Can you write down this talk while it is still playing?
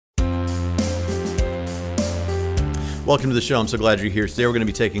Welcome to the show. I'm so glad you're here. Today we're going to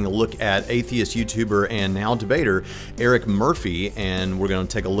be taking a look at atheist YouTuber and now debater Eric Murphy, and we're going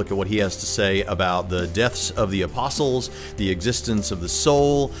to take a look at what he has to say about the deaths of the apostles, the existence of the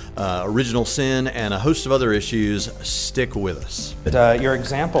soul, original sin, and a host of other issues. Stick with us. Your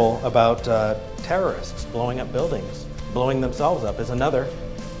example about terrorists blowing up buildings, blowing themselves up, is another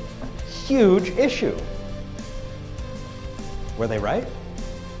huge issue. Were they right?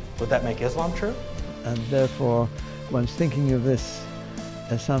 Would that make Islam true? And therefore, one's thinking of this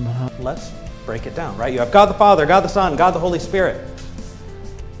as somehow... Let's break it down, right? You have God the Father, God the Son, God the Holy Spirit.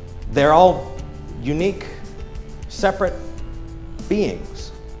 They're all unique, separate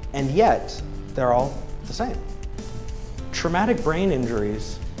beings, and yet they're all the same. Traumatic brain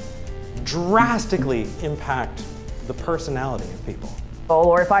injuries drastically impact the personality of people.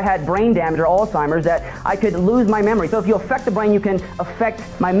 Or if I had brain damage or Alzheimer's, that I could lose my memory. So if you affect the brain, you can affect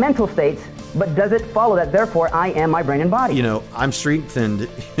my mental states, but does it follow that therefore I am my brain and body? You know, I'm strengthened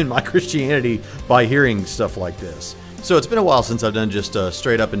in my Christianity by hearing stuff like this. So it's been a while since I've done just a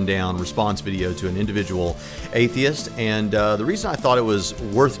straight up and down response video to an individual atheist, and the reason I thought it was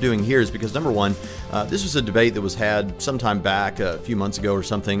worth doing here is because, number one, this was a debate that was had sometime back a few months ago or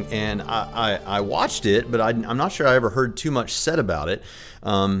something, and I watched it, but I'm not sure I ever heard too much said about it.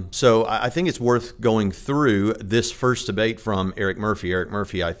 So I think it's worth going through this first debate from Eric Murphy. Eric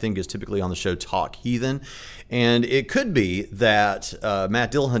Murphy, I think, is typically on the show Talk Heathen, and it could be that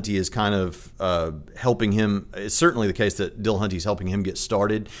Matt Dillahunty is kind of helping him. It's certainly the case that Dillahunty's helping him get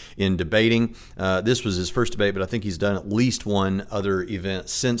started in debating. This was his first debate, but I think he's done at least one other event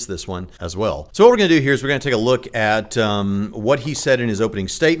since this one as well. So what we're going to do here is we're going to take a look at what he said in his opening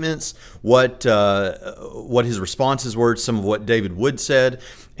statements, what his responses were to some of what David Wood said,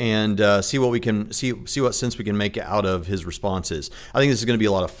 and see what we can see what sense we can make out of his responses. I think this is going to be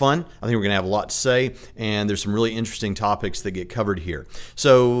a lot of fun. I think we're going to have a lot to say, and there's some really interesting topics that get covered here.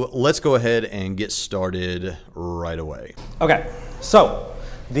 So let's go ahead and get started right away. Okay, so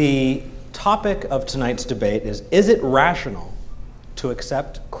the topic of tonight's debate is it rational to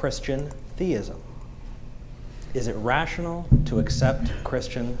accept Christian theism? Is it rational to accept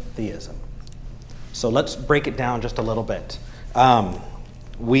Christian theism? So let's break it down just a little bit.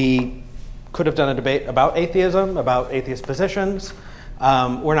 We could have done a debate about atheism, about atheist positions.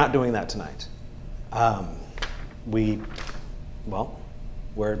 We're not doing that tonight. We're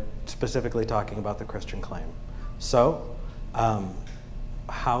specifically talking about the Christian claim. So,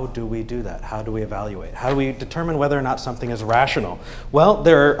 how do we do that? How do we evaluate? How do we determine whether or not something is rational? Well,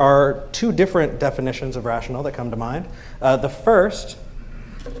 there are two different definitions of rational that come to mind. The first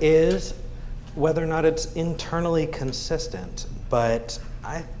is whether or not it's internally consistent, but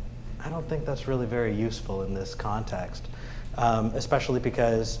I don't think that's really very useful in this context, especially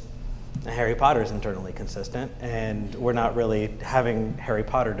because Harry Potter is internally consistent, and we're not really having Harry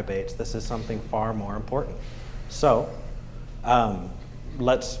Potter debates. This is something far more important. So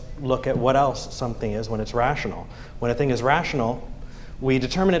let's look at what else something is when it's rational. When a thing is rational, we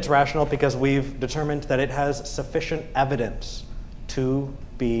determine it's rational because we've determined that it has sufficient evidence to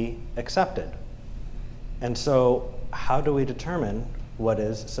be accepted. And so how do we determine what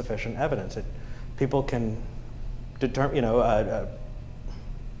is sufficient evidence? People can determine,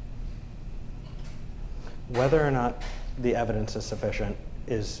 whether or not the evidence is sufficient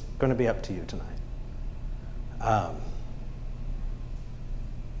is going to be up to you tonight.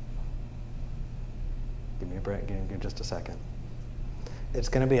 Give me a break, give just a second. It's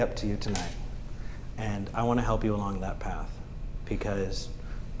going to be up to you tonight. And I want to help you along that path because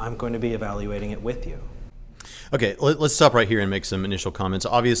I'm going to be evaluating it with you. Okay, let's stop right here and make some initial comments.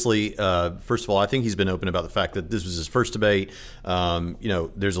 Obviously, first of all, I think he's been open about the fact that this was his first debate.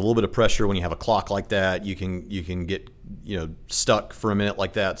 There's a little bit of pressure when you have a clock like that. You can get stuck for a minute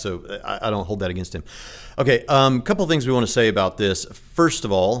like that. So I don't hold that against him. Okay, couple of things we want to say about this. First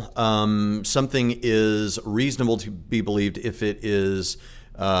of all, something is reasonable to be believed if it is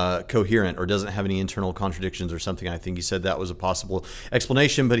coherent or doesn't have any internal contradictions or something. I think he said that was a possible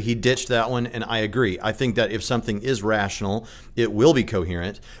explanation, but he ditched that one, and I agree. I think that if something is rational, it will be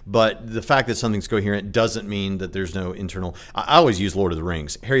coherent, but the fact that something's coherent doesn't mean that there's no internal. I always use Lord of the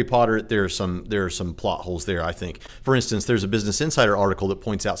Rings. Harry Potter, there are some plot holes there, I think. For instance, there's a Business Insider article that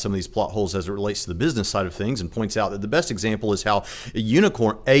points out some of these plot holes as it relates to the business side of things, and points out that the best example is how a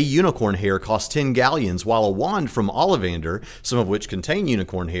unicorn hair costs 10 galleons, while a wand from Ollivander, some of which contain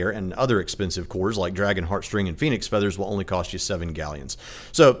unicorn hair and other expensive cores like dragon heartstring and phoenix feathers, will only cost you 7 galleons.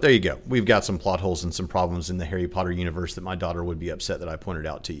 So there you go. We've got some plot holes and some problems in the Harry Potter universe that my daughter would be upset that I pointed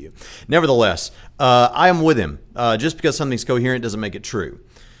out to you. Nevertheless, I am with him. Just because something's coherent doesn't make it true.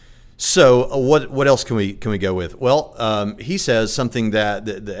 So what else can we go with? Well, he says something that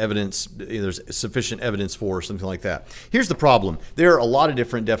the evidence, there's sufficient evidence for, or something like that. Here's the problem. There are a lot of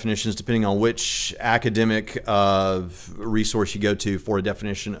different definitions depending on which academic resource you go to for a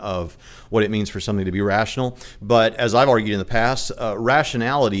definition of what it means for something to be rational. But as I've argued in the past,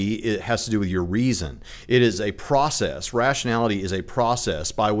 rationality, it has to do with your reason. It is a process. Rationality is a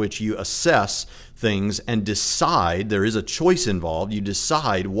process by which you assess things and decide. There is a choice involved. You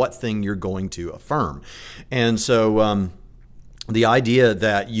decide what thing you're going to affirm. And so the idea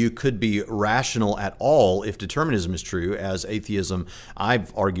that you could be rational at all if determinism is true, as atheism,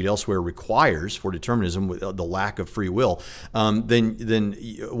 I've argued elsewhere, requires for determinism with the lack of free will, then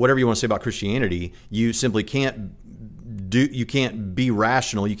whatever you want to say about Christianity, you simply can't you can't be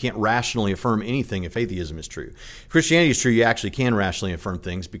rational. You can't rationally affirm anything if atheism is true. If Christianity is true, you actually can rationally affirm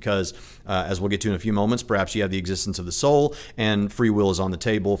things because, as we'll get to in a few moments, perhaps you have the existence of the soul and free will is on the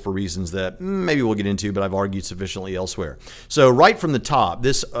table for reasons that maybe we'll get into, but I've argued sufficiently elsewhere. So right from the top,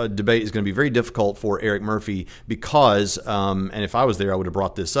 this debate is going to be very difficult for Eric Murphy because, and if I was there, I would have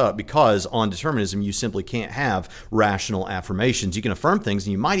brought this up, because on determinism, you simply can't have rational affirmations. You can affirm things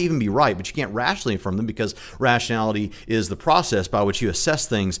and you might even be right, but you can't rationally affirm them because rationality is the process by which you assess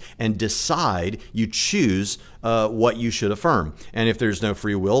things and decide, you choose what you should affirm. And if there's no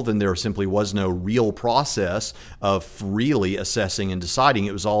free will, then there simply was no real process of really assessing and deciding.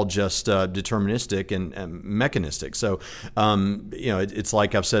 It was all just deterministic and mechanistic. So, it's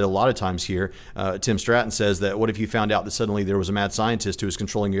like I've said a lot of times here. Tim Stratton says that what if you found out that suddenly there was a mad scientist who was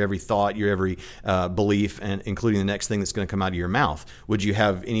controlling your every thought, your every belief, and including the next thing that's going to come out of your mouth? Would you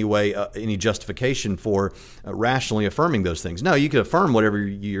have any justification for rationally affirming those things? No, you could affirm whatever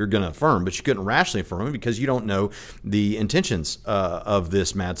you're going to affirm, but you couldn't rationally affirm it because you don't know the intentions of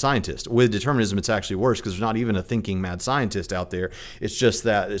this mad scientist. With determinism, it's actually worse because there's not even a thinking mad scientist out there. It's just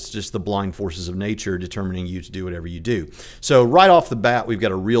the blind forces of nature determining you to do whatever you do. So right off the bat, we've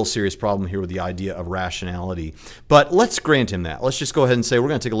got a real serious problem here with the idea of rationality. But let's grant him that. Let's just go ahead and say we're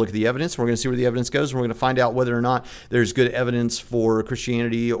going to take a look at the evidence. We're going to see where the evidence goes. And we're going to find out whether or not there's good evidence for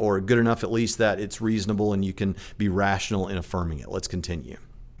Christianity, or good enough at least that it's reasonable and you can be rational in affirming it. Let's continue.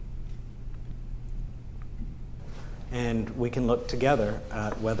 And we can look together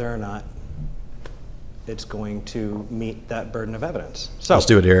at whether or not it's going to meet that burden of evidence. So let's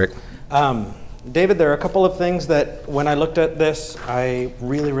do it, Eric. David, there are a couple of things that when I looked at this, I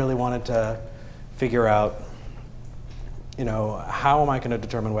really, really wanted to figure out, how am I going to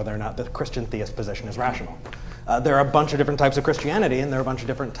determine whether or not the Christian theist position is rational? There are a bunch of different types of Christianity, and there are a bunch of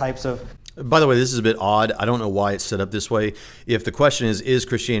different types of... By the way, this is a bit odd. I don't know why it's set up this way. If the question is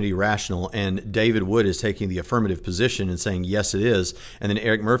Christianity rational? And David Wood is taking the affirmative position and saying, yes, it is. And then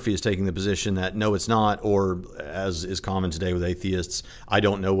Eric Murphy is taking the position that, no, it's not. Or, as is common today with atheists, I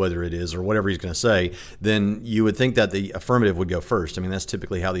don't know whether it is, or whatever he's going to say. Then you would think that the affirmative would go first. I mean, that's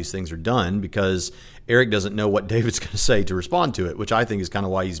typically how these things are done, because Eric doesn't know what David's going to say to respond to it, which I think is kind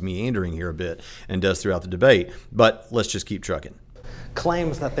of why he's meandering here a bit and does throughout the debate. But let's just keep trucking.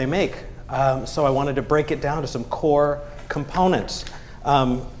 Claims that they make. So I wanted to break it down to some core components.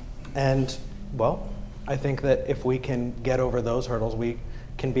 And, well, I think that if we can get over those hurdles, we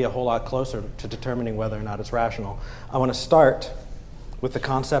can be a whole lot closer to determining whether or not it's rational. I want to start with the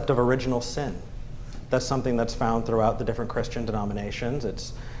concept of original sin. That's something that's found throughout the different Christian denominations.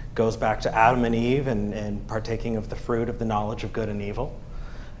 It goes back to Adam and Eve and partaking of the fruit of the knowledge of good and evil.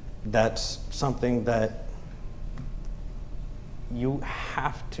 That's something that you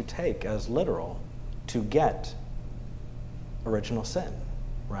have to take as literal to get original sin,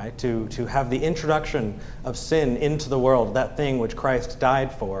 right? To have the introduction of sin into the world, that thing which Christ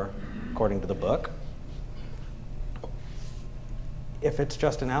died for, according to the book. If it's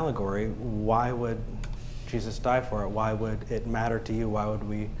just an allegory, why would Jesus die for it? Why would it matter to you? Why would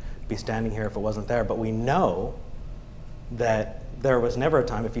we be standing here if it wasn't there? But we know that there was never a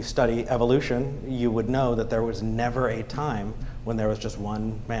time, if you study evolution, you would know that there was never a time when there was just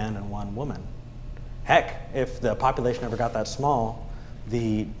one man and one woman. Heck, if the population ever got that small,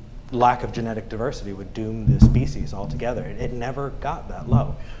 the lack of genetic diversity would doom the species altogether. It never got that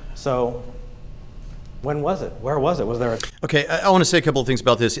low. So when was it? Where was it? Was there a... Okay, I want to say a couple of things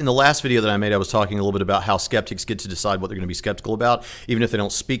about this. In the last video that I made, I was talking a little bit about how skeptics get to decide what they're going to be skeptical about, even if they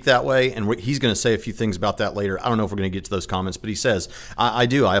don't speak that way. And he's going to say a few things about that later. I don't know if we're going to get to those comments, but he says, I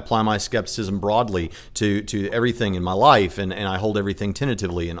do. I apply my skepticism broadly to everything in my life, and I hold everything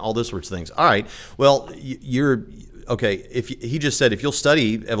tentatively and all those sorts of things. All right, well, okay, if he just said, if you'll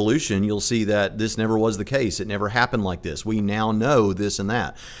study evolution, you'll see that this never was the case. It never happened like this. We now know this and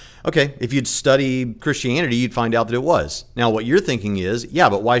that. Okay, if you'd study Christianity, you'd find out that it was. Now, what you're thinking is, yeah,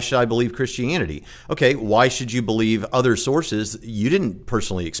 but why should I believe Christianity? Okay, why should you believe other sources? You didn't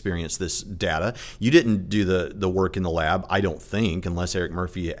personally experience this data. You didn't do the work in the lab, I don't think, unless Eric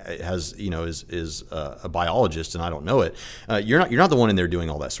Murphy has, is a biologist and I don't know it. You're not the one in there doing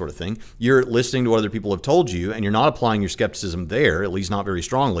all that sort of thing. You're listening to what other people have told you, and you're not applying your skepticism there, at least not very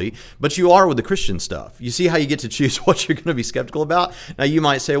strongly, but you are with the Christian stuff. You see how you get to choose what you're going to be skeptical about? Now, you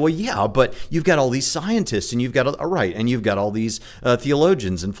might say, well, yeah, but you've got all these scientists and you've got all these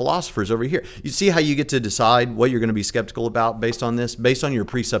theologians and philosophers over here. You see how you get to decide what you're going to be skeptical about based on this, based on your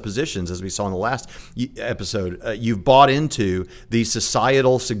presuppositions, as we saw in the last episode. You've bought into these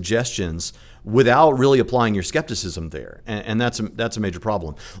societal suggestions without really applying your skepticism there. And that's a major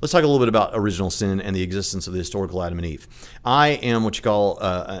problem. Let's talk a little bit about original sin and the existence of the historical Adam and Eve. I am what you call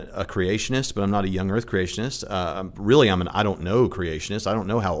a creationist, but I'm not a young earth creationist. I'm an I don't know creationist. I don't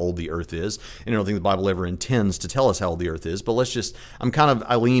know how old the earth is, and I don't think the Bible ever intends to tell us how old the earth is, but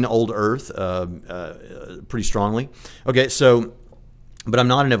I lean old earth pretty strongly. Okay, so but I'm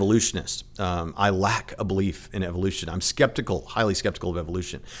not an evolutionist. I lack a belief in evolution. I'm skeptical, highly skeptical of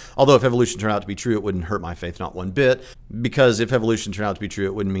evolution. Although if evolution turned out to be true, it wouldn't hurt my faith not one bit, because if evolution turned out to be true,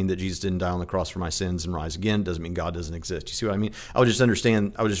 it wouldn't mean that Jesus didn't die on the cross for my sins and rise again. It doesn't mean God doesn't exist. You see what I mean? I would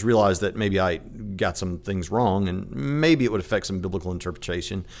just realize that maybe I got some things wrong, and maybe it would affect some biblical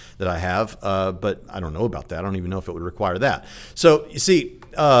interpretation that I have, but I don't know about that. I don't even know if it would require that. So you see,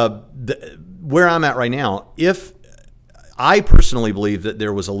 where I'm at right now, if I personally believe that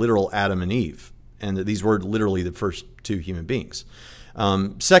there was a literal Adam and Eve, and that these were literally the first two human beings.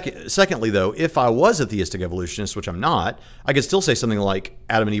 Secondly, though, if I was a theistic evolutionist, which I'm not, I could still say something like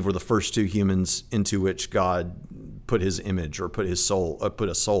Adam and Eve were the first two humans into which God put his image, or put souls,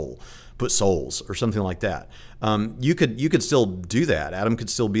 or something like that. You could still do that. Adam could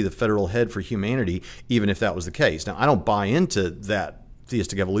still be the federal head for humanity, even if that was the case. Now, I don't buy into that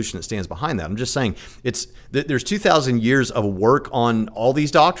theistic evolution that stands behind that. I'm just saying there's 2,000 years of work on all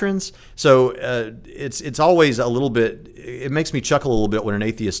these doctrines. So it's always a little bit, it makes me chuckle a little bit when an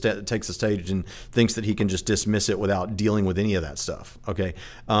atheist takes the stage and thinks that he can just dismiss it without dealing with any of that stuff. Okay.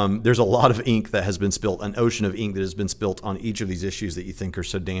 There's a lot of ink that has been spilt, an ocean of ink that has been spilt on each of these issues that you think are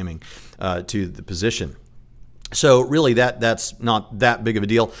so damning to the position. So really, that's not that big of a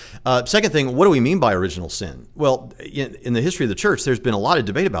deal. Second thing, what do we mean by original sin? Well, in the history of the church, there's been a lot of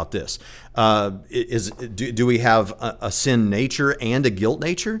debate about this. Do we have a sin nature and a guilt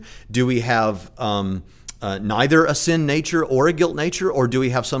nature? Do we have neither a sin nature or a guilt nature, or do we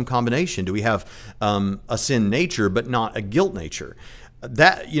have some combination? Do we have a sin nature but not a guilt nature?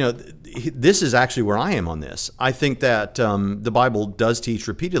 This is actually where I am on this. I think that the Bible does teach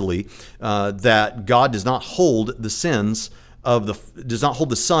repeatedly that God does not hold the Son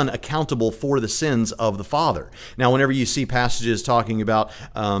accountable for the sins of the Father. Now, whenever you see passages talking about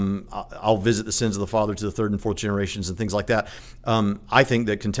I'll visit the sins of the Father to the third and fourth generations and things like that, I think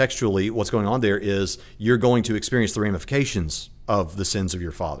that contextually what's going on there is you're going to experience the ramifications of the sins of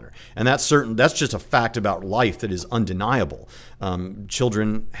your father. And that's just a fact about life that is undeniable.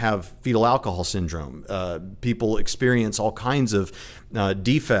 Children have fetal alcohol syndrome. People experience all kinds of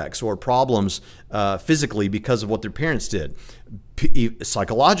defects or problems physically because of what their parents did.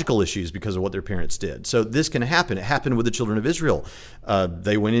 Psychological issues because of what their parents did. So this can happen. It happened with the children of Israel.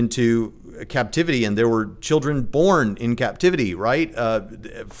 They went into captivity, and there were children born in captivity, right,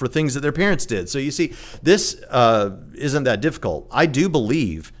 for things that their parents did. So you see, this isn't that difficult. I do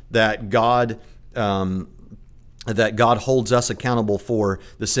believe that God holds us accountable for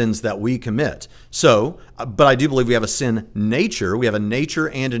the sins that we commit. So, but I do believe we have a sin nature. We have a nature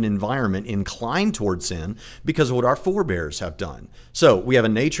and an environment inclined toward sin because of what our forebears have done. So we have a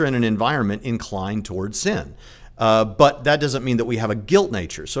nature and an environment inclined toward sin. But that doesn't mean that we have a guilt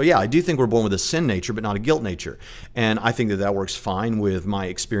nature. So yeah, I do think we're born with a sin nature, but not a guilt nature. And I think that works fine with my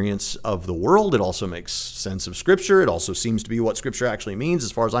experience of the world. It also makes sense of Scripture. It also seems to be what Scripture actually means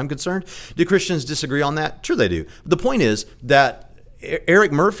as far as I'm concerned. Do Christians disagree on that? Sure they do. The point is that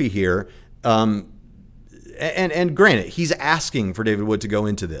Eric Murphy here, and granted, he's asking for David Wood to go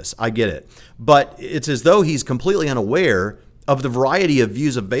into this. I get it. But it's as though he's completely unaware of the variety of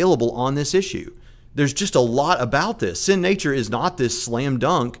views available on this issue. There's just a lot about this. Sin nature is not this slam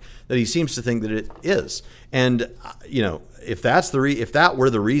dunk that he seems to think that it is. And, if that were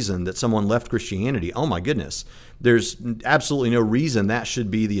the reason that someone left Christianity, oh my goodness, there's absolutely no reason that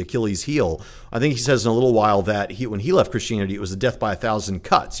should be the Achilles heel. I think he says in a little while that when he left Christianity, it was a death by 1,000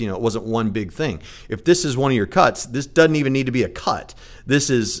 cuts. It wasn't one big thing. If this is one of your cuts, this doesn't even need to be a cut. This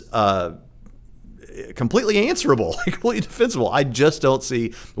is completely answerable, completely defensible. I just don't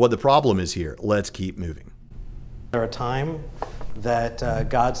see what the problem is here. Let's keep moving. There a time that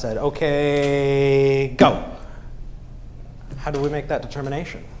God said, okay, go. How do we make that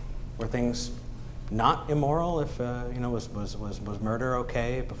determination? Were things not immoral if, was murder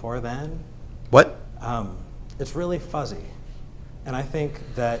okay before then? What? It's really fuzzy. And I think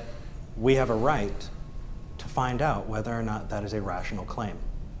that we have a right to find out whether or not that is a rational claim,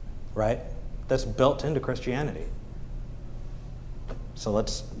 right? That's built into Christianity. So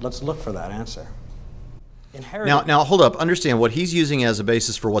let's look for that answer. Now, hold up. Understand what he's using as a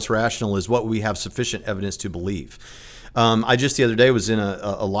basis for what's rational is what we have sufficient evidence to believe. I just the other day was in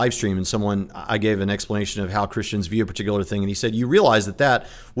a live stream, and I gave an explanation of how Christians view a particular thing, and he said, "You realize that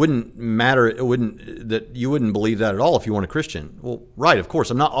wouldn't matter. That you wouldn't believe that at all if you weren't a Christian." Well, right, of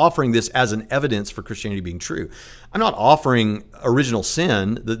course. I'm not offering this as an evidence for Christianity being true. I'm not offering original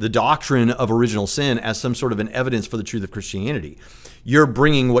sin, the doctrine of original sin, as some sort of an evidence for the truth of Christianity. You're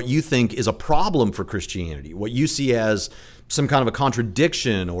bringing what you think is a problem for Christianity, what you see as some kind of a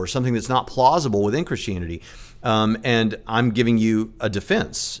contradiction or something that's not plausible within Christianity. And I'm giving you a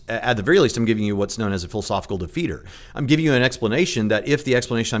defense. At the very least, I'm giving you what's known as a philosophical defeater. I'm giving you an explanation that if the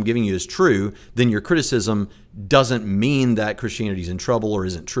explanation I'm giving you is true, then your criticism doesn't mean that Christianity is in trouble or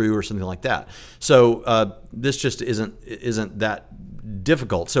isn't true or something like that. So this just isn't that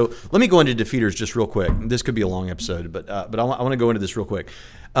difficult. So let me go into defeaters just real quick. This could be a long episode, but I want to go into this real quick.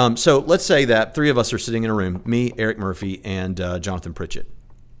 So let's say that three of us are sitting in a room, me, Eric Murphy, and Jonathan Pritchett.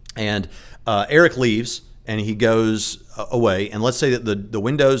 And Eric leaves, and he goes away. And let's say that the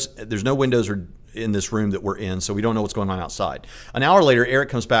windows, there's no windows in this room that we're in, so we don't know what's going on outside. An hour later, Eric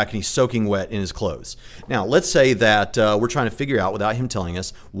comes back, and he's soaking wet in his clothes. Now, let's say that we're trying to figure out, without him telling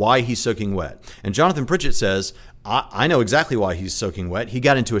us, why he's soaking wet. And Jonathan Pritchett says, I know exactly why he's soaking wet. He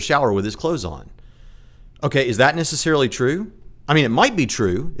got into a shower with his clothes on. Okay, is that necessarily true? I mean, it might be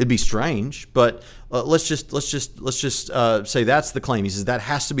true. It'd be strange, but let's just say that's the claim. He says that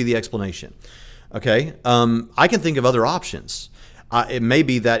has to be the explanation. Okay, I can think of other options. It may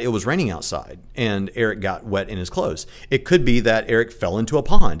be that it was raining outside and Eric got wet in his clothes. It could be that Eric fell into a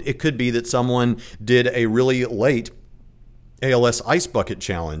pond. It could be that someone did a really late ALS ice bucket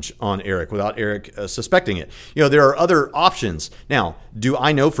challenge on Eric without Eric suspecting it. You know, there are other options. Now, do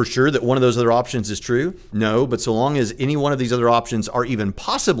I know for sure that one of those other options is true? No, but so long as any one of these other options are even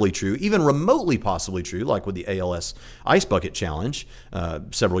possibly true, even remotely possibly true, like with the ALS ice bucket challenge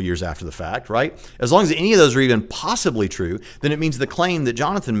several years after the fact, right? As long as any of those are even possibly true, then it means the claim that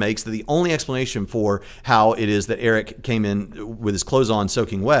Jonathan makes that the only explanation for how it is that Eric came in with his clothes on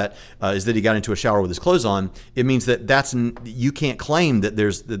soaking wet is that he got into a shower with his clothes on. It means that you can't claim that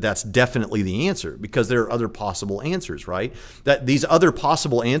that's definitely the answer, because there are other possible answers, right? That these other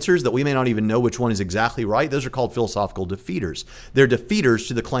possible answers that we may not even know which one is exactly right, those are called philosophical defeaters. They're defeaters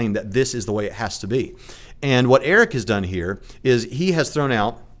to the claim that this is the way it has to be. And what Eric has done here is he has thrown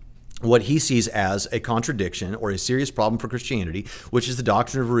out what he sees as a contradiction or a serious problem for Christianity, which is the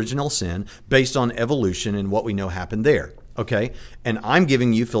doctrine of original sin based on evolution and what we know happened there. Okay? And I'm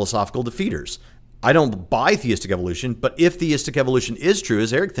giving you philosophical defeaters. I don't buy theistic evolution, but if theistic evolution is true,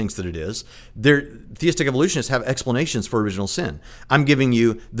 as Eric thinks that it is, theistic evolutionists have explanations for original sin. I'm giving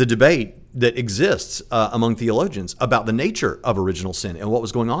you the debate that exists among theologians about the nature of original sin and what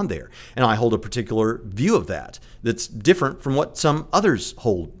was going on there. And I hold a particular view of that that's different from what some others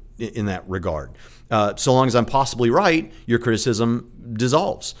hold in that regard. So long as I'm possibly right, your criticism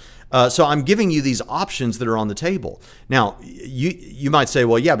dissolves. So I'm giving you these options that are on the table. Now, you might say,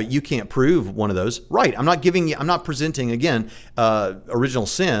 well, yeah, but you can't prove one of those. Right. I'm not presenting, again, original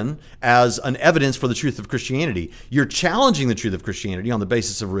sin as an evidence for the truth of Christianity. You're challenging the truth of Christianity on the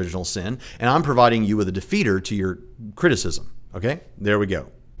basis of original sin, and I'm providing you with a defeater to your criticism. Okay? There we go.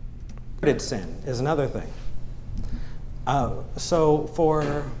 Sin is another thing. So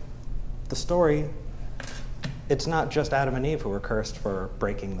for the story, it's not just Adam and Eve who were cursed for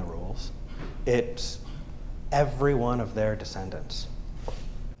breaking the rules. It's every one of their descendants.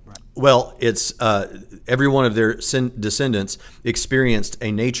 Right. Well, it's every one of their descendants experienced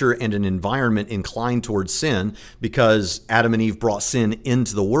a nature and an environment inclined towards sin because Adam and Eve brought sin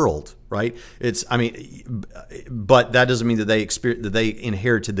into the world, right? But that doesn't mean that they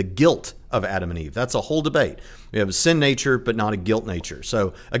inherited the guilt of Adam and Eve. That's a whole debate. We have a sin nature, but not a guilt nature.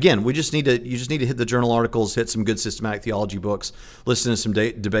 So again, you just need to hit the journal articles, hit some good systematic theology books, listen to some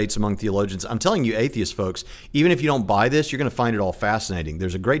debates among theologians. I'm telling you, atheist folks, even if you don't buy this, you're going to find it all fascinating.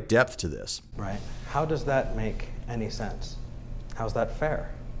 There's a great depth to this. Right. How does that make any sense? How's that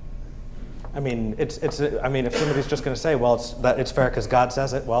fair? I mean, if somebody's just going to say, well, it's fair because God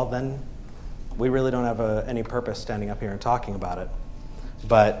says it, well, then we really don't have any purpose standing up here and talking about it.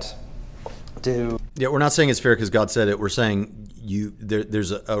 But yeah, we're not saying it's fair because God said it. We're saying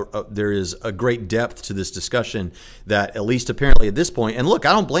there is a great depth to this discussion that, at least apparently at this point, and look,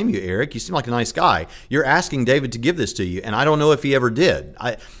 I don't blame you, Eric. You seem like a nice guy. You're asking David to give this to you, and I don't know if he ever did.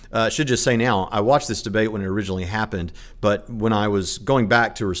 I should just say now, I watched this debate when it originally happened, but when I was going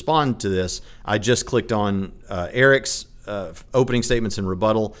back to respond to this, I just clicked on Eric's opening statements and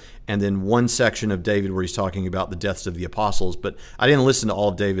rebuttal, and then one section of David where he's talking about the deaths of the apostles. But I didn't listen to all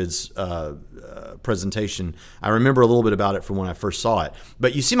of David's presentation. I remember a little bit about it from when I first saw it.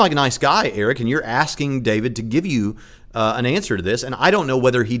 But you seem like a nice guy, Eric, and you're asking David to give you an answer to this, and I don't know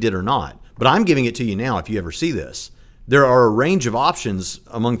whether he did or not, but I'm giving it to you now if you ever see this. There are a range of options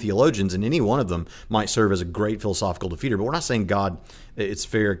among theologians, and any one of them might serve as a great philosophical defeater. But we're not saying God, it's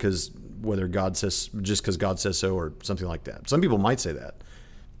fair because whether God says, just because God says so or something like that. Some people might say that,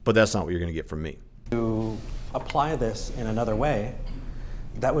 but that's not what you're going to get from me. To apply this in another way,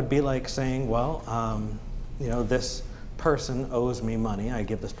 that would be like saying, well, this person owes me money. I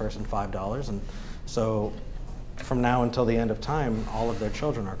give this person $5, and so from now until the end of time, all of their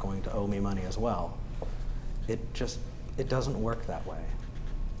children are going to owe me money as well. It doesn't work that way.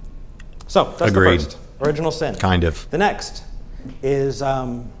 So that's Agreed. The first. Original sin. Kind of. The next is,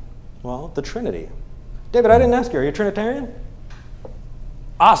 the Trinity. David, I didn't ask you, are you a Trinitarian?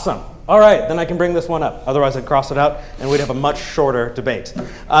 Awesome. All right, then I can bring this one up. Otherwise, I'd cross it out, and we'd have a much shorter debate.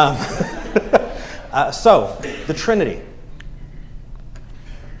 So, the Trinity.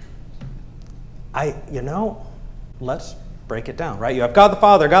 Let's break it down, right? You have God the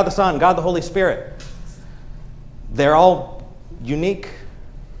Father, God the Son, God the Holy Spirit. They're all unique,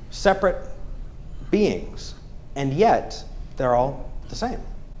 separate beings, and yet they're all the same.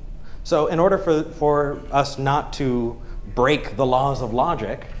 So in order for us not to break the laws of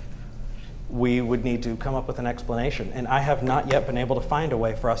logic, we would need to come up with an explanation. And I have not yet been able to find a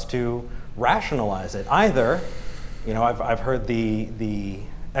way for us to rationalize it. Either, I've heard the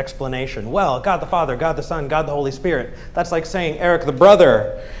explanation, well, God the Father, God the Son, God the Holy Spirit. That's like saying Eric the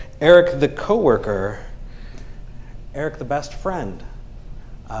brother, Eric the coworker, Eric the best friend.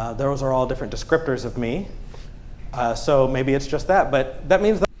 Those are all different descriptors of me. So maybe it's just that, but that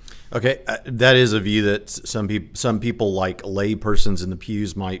means that. Okay, that is a view that some people like lay persons in the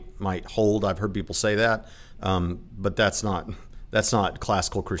pews might hold. I've heard people say that, but that's not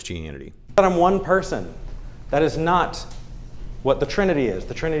classical Christianity. That I'm one person. That is not what the Trinity is.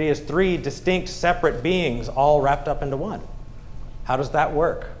 The Trinity is three distinct, separate beings all wrapped up into one. How does that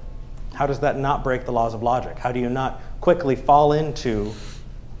work? How does that not break the laws of logic? How do you not quickly fall into,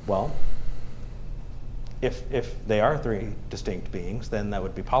 well, if they are three distinct beings, then that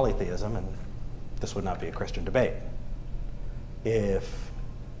would be polytheism, and this would not be a Christian debate. If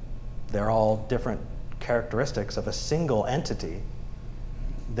they're all different characteristics of a single entity,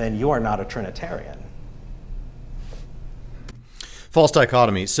 then you are not a Trinitarian. False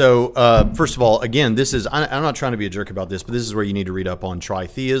dichotomy. So, first of all, again, I'm not trying to be a jerk about this, but this is where you need to read up on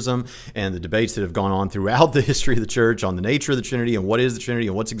tritheism and the debates that have gone on throughout the history of the church on the nature of the Trinity and what is the Trinity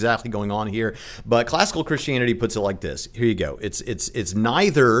and what's exactly going on here. But classical Christianity puts it like this. Here you go. It's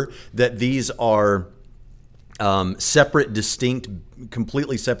neither that these are separate, distinct,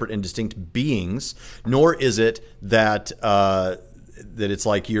 completely separate and distinct beings, nor is it that that it's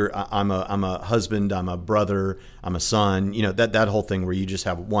like I'm a husband, I'm a brother, I'm a son, that whole thing where you just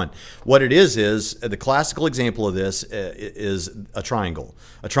have one. What it is the classical example of this is a triangle.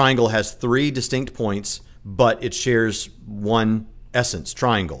 A triangle has three distinct points, but it shares one essence,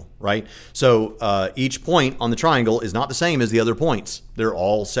 triangle, right? So each point on the triangle is not the same as the other points. They're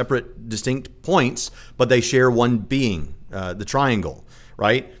all separate, distinct points, but they share one being, the triangle,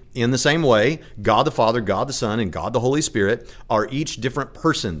 right? In the same way, God the Father, God the Son, and God the Holy Spirit are each different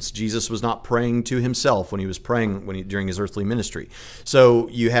persons. Jesus was not praying to himself when he was praying during his earthly ministry. So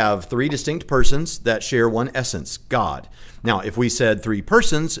you have three distinct persons that share one essence, God. Now, if we said three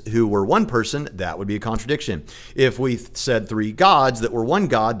persons who were one person, that would be a contradiction. If we said three gods that were one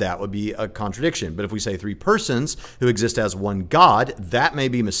God, that would be a contradiction. But if we say three persons who exist as one God, that may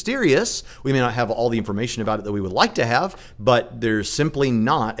be mysterious. We may not have all the information about it that we would like to have, but there's simply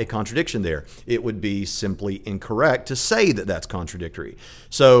not a contradiction there. It would be simply incorrect to say that that's contradictory.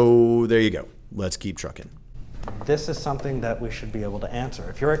 So there you go. Let's keep trucking. This is something that we should be able to answer.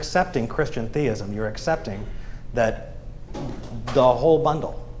 If you're accepting Christian theism, you're accepting that the whole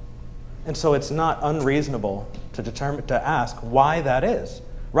bundle. And so it's not unreasonable to ask why that is,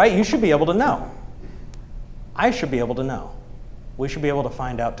 right? You should be able to know. I should be able to know. We should be able to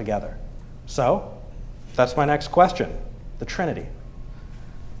find out together. So that's my next question, the Trinity.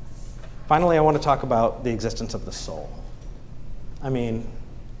 Finally, I want to talk about the existence of the soul. I mean,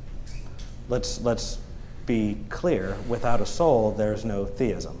 let's be clear. Without a soul, there's no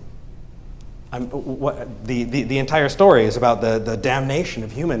theism. The entire story is about the damnation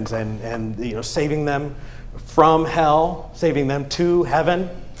of humans and saving them from hell, saving them to heaven,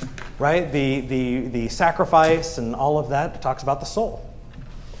 right? The sacrifice and all of that talks about the soul.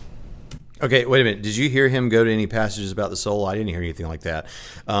 Okay, wait a minute. Did you hear him go to any passages about the soul? I didn't hear anything like that.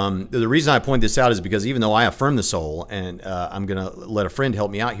 The reason I point this out is because even though I affirm the soul, and I'm going to let a friend help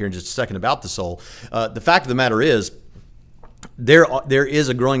me out here in just a second about the soul, the fact of the matter is, there is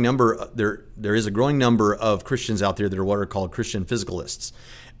a growing number of Christians out there that are what are called Christian physicalists.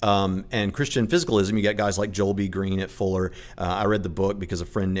 And Christian physicalism, you got guys like Joel B. Green at Fuller. I read the book because a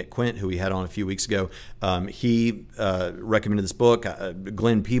friend, Nick Quint, who we had on a few weeks ago, he recommended this book.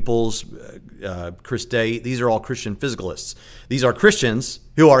 Glenn Peoples, Chris Day, these are all Christian physicalists. These are Christians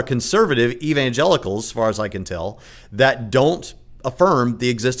who are conservative evangelicals, as far as I can tell, that don't affirm the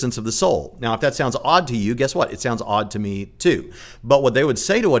existence of the soul. Now, if that sounds odd to you, guess what? It sounds odd to me too. But what they would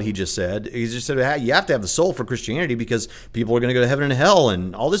say to what he just said, he just said, hey, you have to have the soul for Christianity because people are going to go to heaven and hell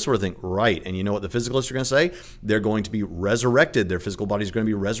and all this sort of thing. Right. And you know what the physicalists are going to say? They're going to be resurrected. Their physical bodies are going to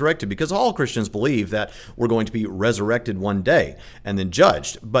be resurrected because all Christians believe that we're going to be resurrected one day and then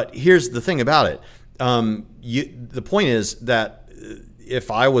judged. But here's the thing about it. The point is that if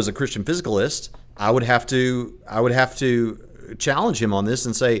I was a Christian physicalist, I would have to challenge him on this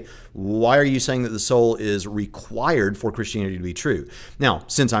and say, why are you saying that the soul is required for Christianity to be true? Now,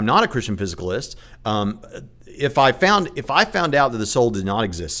 since I'm not a Christian physicalist, if I found out that the soul did not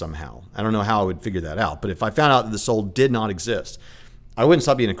exist somehow, I don't know how I would figure that out, but if I found out that the soul did not exist, I wouldn't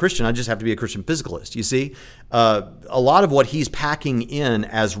stop being a Christian. I'd just have to be a Christian physicalist. You see, a lot of what he's packing in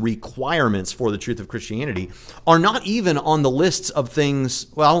as requirements for the truth of Christianity are not even on the lists of things.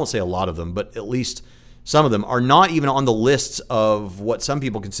 Well, I won't say a lot of them, but at least some of them are not even on the lists of what some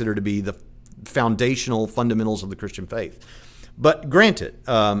people consider to be the foundational fundamentals of the Christian faith. But granted,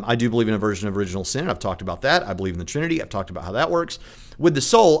 I do believe in a version of original sin. I've talked about that. I believe in the Trinity. I've talked about how that works. With the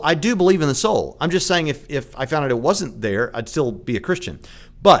soul, I do believe in the soul. I'm just saying if I found out it wasn't there, I'd still be a Christian.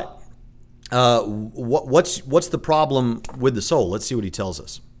 But what's the problem with the soul? Let's see what he tells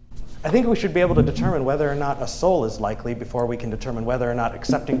us. I think we should be able to determine whether or not a soul is likely before we can determine whether or not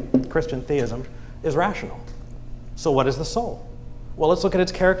accepting Christian theism is rational. So what is the soul? Well, let's look at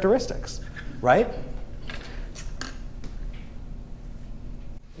its characteristics, right?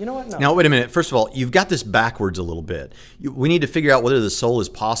 You know what? No. Now, wait a minute. First of all, you've got this backwards a little bit. We need to figure out whether the soul is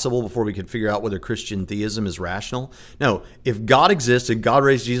possible before we can figure out whether Christian theism is rational. No, if God exists and God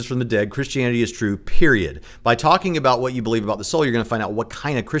raised Jesus from the dead, Christianity is true, period. By talking about what you believe about the soul, you're going to find out what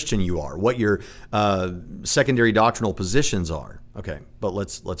kind of Christian you are, what your secondary doctrinal positions are. Okay, but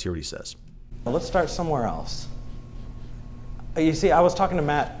let's hear what he says. Well, let's start somewhere else. You see, I was talking to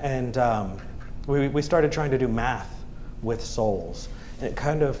Matt, and we started trying to do math with souls. And it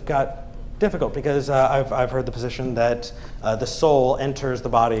kind of got difficult because I've heard the position that the soul enters the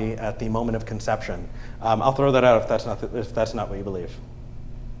body at the moment of conception. I'll throw that out if that's not what you believe.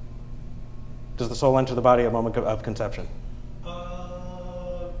 Does the soul enter the body at the moment of conception?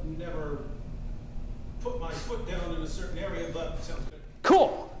 Never put my foot down in a certain area, but sounds good.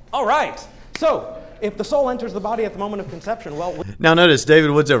 Cool. All right. So, if the soul enters the body at the moment of conception, well... Now notice David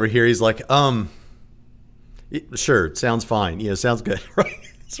Woods over here, he's like, sure, it sounds fine. Yeah, sounds good. Right?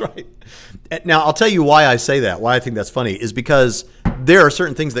 That's right. Now, I'll tell you why I say that, why I think that's funny, is because there are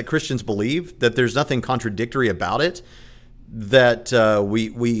certain things that Christians believe, that there's nothing contradictory about it, that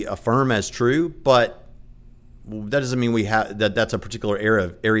we affirm as true, but that doesn't mean we have that's a particular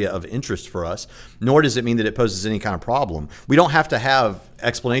area of interest for us, nor does it mean that it poses any kind of problem. We don't have to have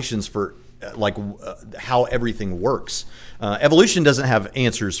explanations for how everything works. Evolution doesn't have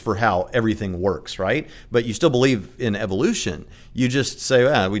answers for how everything works, right? But you still believe in evolution. You just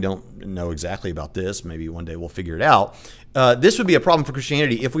say, we don't know exactly about this. Maybe one day we'll figure it out. This would be a problem for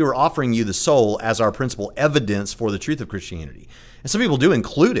Christianity if we were offering you the soul as our principal evidence for the truth of Christianity. And some people do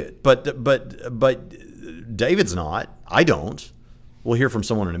include it, but David's not. I don't. We'll hear from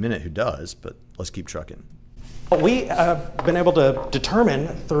someone in a minute who does, but let's keep trucking. We have been able to determine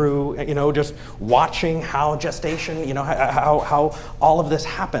through, just watching how gestation, how all of this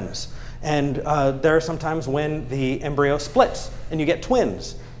happens. And there are some times when the embryo splits and you get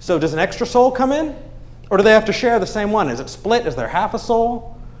twins. So does an extra soul come in? Or do they have to share the same one? Is it split? Is there half a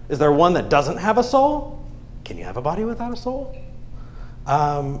soul? Is there one that doesn't have a soul? Can you have a body without a soul?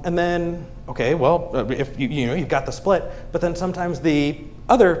 And then, okay, well, if you've got the split, but then sometimes the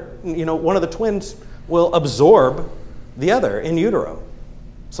other, one of the twins will absorb the other in utero.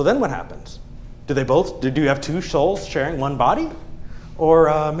 So then what happens? Do you have two souls sharing one body?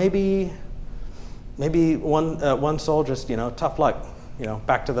 Or maybe one soul just, tough luck,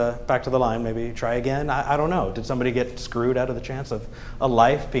 back to the line, maybe try again. I don't know. Did somebody get screwed out of the chance of a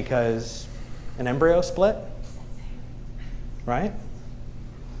life because an embryo split? Right?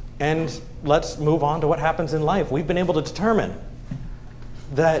 And let's move on to what happens in life. We've been able to determine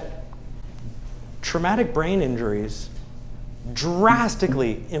that traumatic brain injuries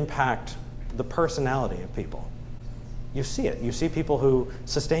drastically impact the personality of people. You see it. You see people who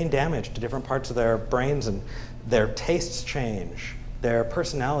sustain damage to different parts of their brains, and their tastes change, their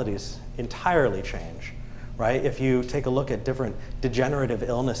personalities entirely change, right? If you take a look at different degenerative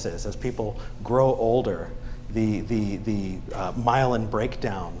illnesses as people grow older, the myelin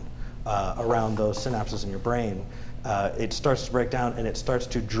breakdown around those synapses in your brain, it starts to break down, and it starts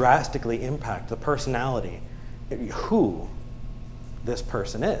to drastically impact the personality, who this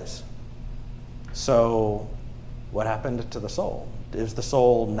person is. So what happened to the soul? Is the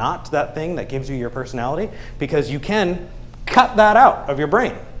soul not that thing that gives you your personality? Because you can cut that out of your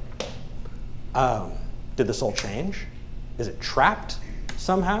brain. Did the soul change? Is it trapped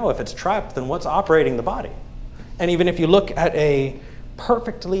somehow? If it's trapped, then what's operating the body? And even if you look at a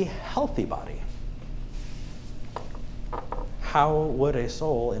perfectly healthy body, how would a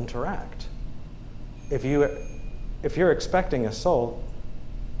soul interact? If you're expecting a soul,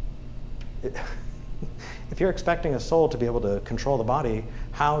 if you're expecting a soul to be able to control the body,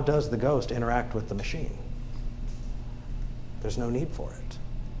 how does the ghost interact with the machine? There's no need for it.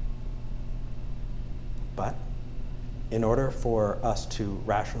 But in order for us to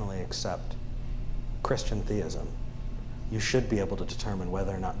rationally accept Christian theism, you should be able to determine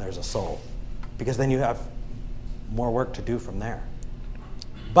whether or not there's a soul, because then you have more work to do from there.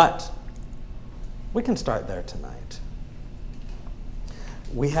 But we can start there tonight.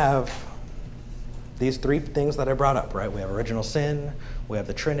 We have these three things that I brought up, right? We have original sin, we have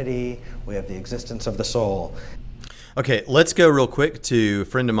the Trinity, we have the existence of the soul. Okay, let's go real quick to a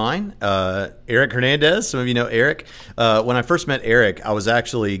friend of mine, Eric Hernandez. Some of you know Eric. When I first met Eric, I was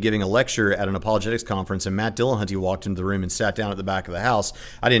actually giving a lecture at an apologetics conference, and Matt Dillahunty walked into the room and sat down at the back of the house.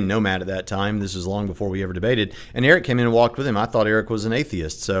 I didn't know Matt at that time. This was long before we ever debated. And Eric came in and walked with him. I thought Eric was an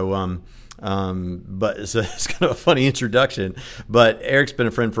atheist. So, but it's kind of a funny introduction. But Eric's been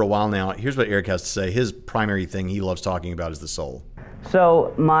a friend for a while now. Here's what Eric has to say. His primary thing he loves talking about is the soul.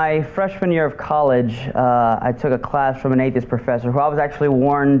 So my freshman year of college, I took a class from an atheist professor who I was actually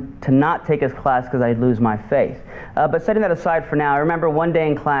warned to not take his class because I'd lose my faith. But setting that aside for now, I remember one day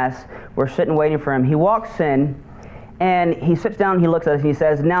in class, we're sitting waiting for him. He walks in, and he sits down, he looks at us, and he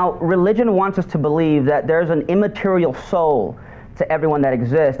says, now, religion wants us to believe that there's an immaterial soul to everyone that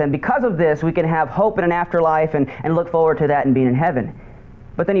exists, and because of this, we can have hope in an afterlife and look forward to that and being in heaven.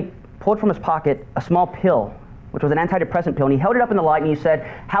 But then he pulled from his pocket a small pill, which was an antidepressant pill, and he held it up in the light and he said,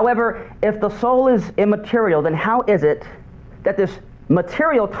 however, if the soul is immaterial, then how is it that this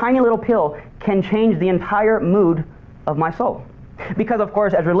material, tiny little pill can change the entire mood of my soul? Because, of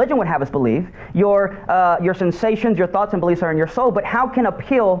course, as religion would have us believe, your sensations, your thoughts and beliefs are in your soul, but how can a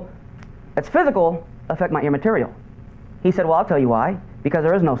pill that's physical affect my immaterial? He said, well, I'll tell you why. Because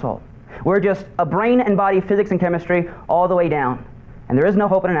there is no soul. We're just a brain and body, physics and chemistry, all the way down. And there is no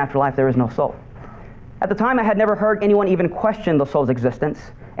hope in an afterlife, there is no soul. At the time, I had never heard anyone even question the soul's existence.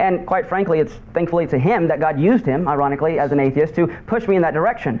 And quite frankly, it's thankfully to him that God used him, ironically, as an atheist, to push me in that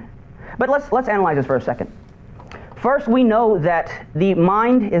direction. But let's analyze this for a second. First, we know that the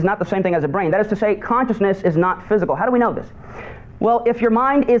mind is not the same thing as a brain. That is to say, consciousness is not physical. How do we know this? Well, if your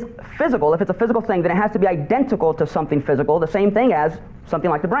mind is physical, if it's a physical thing, then it has to be identical to something physical, the same thing as something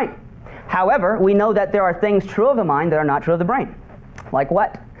like the brain. However, we know that there are things true of the mind that are not true of the brain. Like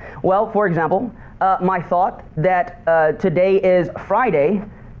what? Well, for example, my thought that today is Friday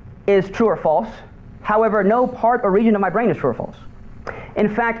is true or false. However, no part or region of my brain is true or false.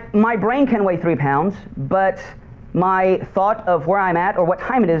 In fact, my brain can weigh 3 pounds, but my thought of where I'm at or what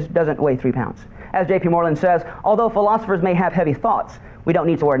time it is doesn't weigh 3 pounds. As J.P. Moreland says, although philosophers may have heavy thoughts, we don't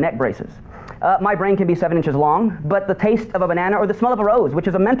need to wear neck braces. My brain can be 7 inches long, but the taste of a banana or the smell of a rose, which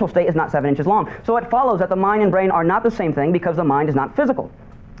is a mental state, is not 7 inches long. So it follows that the mind and brain are not the same thing because the mind is not physical.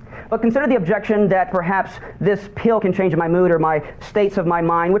 But consider the objection that perhaps this pill can change my mood or my states of my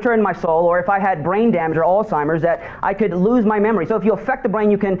mind, which are in my soul, or if I had brain damage or Alzheimer's, that I could lose my memory. So if you affect the brain,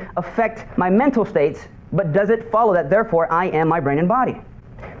 you can affect my mental states, but does it follow that therefore I am my brain and body?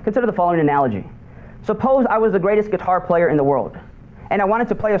 Consider the following analogy. Suppose I was the greatest guitar player in the world, and I wanted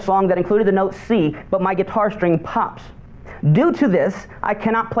to play a song that included the note C, but my guitar string pops. Due to this, I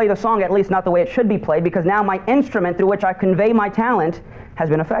cannot play the song, at least not the way it should be played, because now my instrument through which I convey my talent has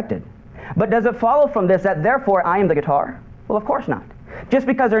been affected. But does it follow from this that therefore I am the guitar? Well, of course not. Just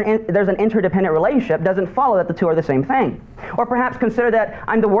because there's an interdependent relationship doesn't follow that the two are the same thing. Or perhaps consider that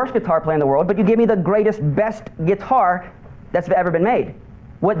I'm the worst guitar player in the world, but you give me the greatest, best guitar that's ever been made.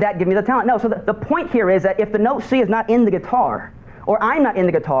 Would that give me the talent? No. So the point here is that if the note C is not in the guitar, or I'm not in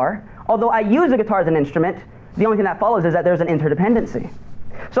the guitar, although I use the guitar as an instrument, the only thing that follows is that there's an interdependency.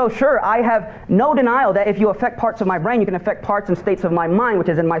 So sure, I have no denial that if you affect parts of my brain, you can affect parts and states of my mind, which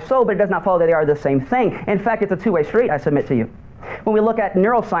is in my soul, but it does not follow that they are the same thing. In fact, it's a two-way street, I submit to you. When we look at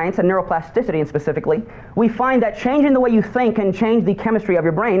neuroscience and neuroplasticity and specifically, we find that changing the way you think can change the chemistry of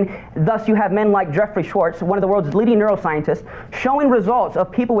your brain. Thus, you have men like Jeffrey Schwartz, one of the world's leading neuroscientists, showing results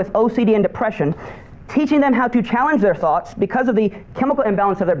of people with OCD and depression, teaching them how to challenge their thoughts because of the chemical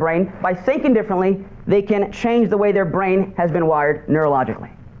imbalance of their brain. By thinking differently, they can change the way their brain has been wired neurologically.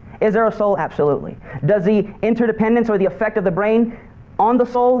 Is there a soul? Absolutely. Does the interdependence or the effect of the brain on the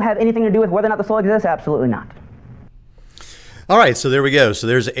soul have anything to do with whether or not the soul exists? Absolutely not. All right, so there we go. So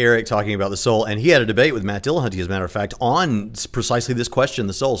there's Eric talking about the soul, and he had a debate with Matt Dillahunty, as a matter of fact, on precisely this question,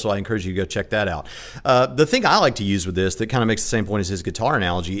 the soul, so I encourage you to go check that out. The thing I like to use with this that kind of makes the same point as his guitar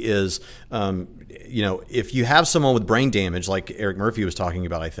analogy is, you know, if you have someone with brain damage, like Eric Murphy was talking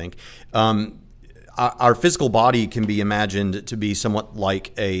about, I think, our physical body can be imagined to be somewhat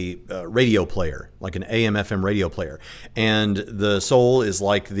like a radio player, like an AM/FM radio player. And the soul is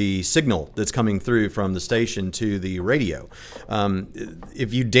like the signal that's coming through from the station to the radio.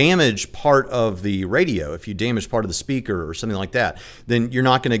 If you damage part of the radio, if you damage part of the speaker or something like that, then you're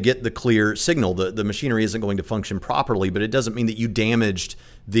not going to get the clear signal. The machinery isn't going to function properly, but it doesn't mean that you damaged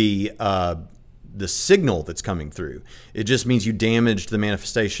the signal that's coming through. It just means you damaged the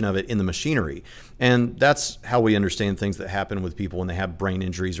manifestation of it in the machinery. And that's how we understand things that happen with people when they have brain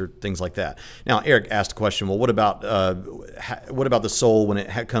injuries or things like that. Now, Eric asked a question, well, what about the soul when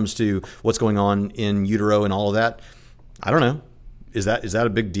it comes to what's going on in utero and all of that? I don't know. Is that a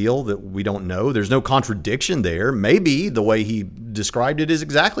big deal that we don't know? There's no contradiction there. Maybe the way he described it is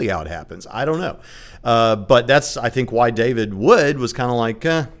exactly how it happens. I don't know. But that's, I think, why David Wood was kind of like,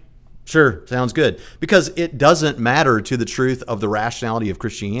 sure, sounds good. Because it doesn't matter to the truth of the rationality of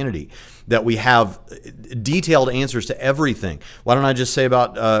Christianity that we have detailed answers to everything. Why don't I just say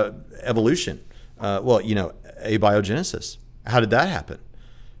about evolution? Well, you know, abiogenesis. How did that happen?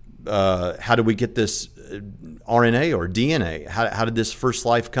 How did we get this RNA or DNA? How did this first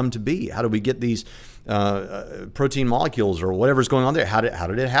life come to be? How did we get these protein molecules or whatever's going on there? How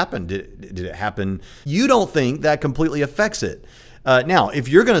did it happen? Did it happen? You don't think that completely affects it. Now, if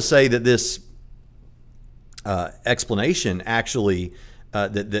you're going to say that this explanation actually,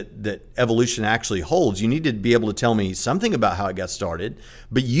 that evolution actually holds, you need to be able to tell me something about how it got started.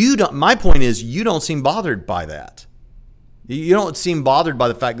 But you don't. My point is, you don't seem bothered by that. You don't seem bothered by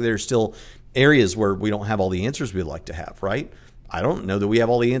the fact that there's still areas where we don't have all the answers we'd like to have, right? I don't know that we have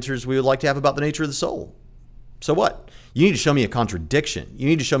all the answers we would like to have about the nature of the soul. So what? You need to show me a contradiction. You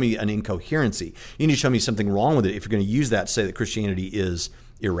need to show me an incoherency. You need to show me something wrong with it if you're going to use that to say that Christianity is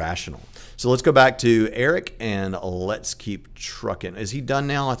irrational. So let's go back to Eric and let's keep trucking. Is he done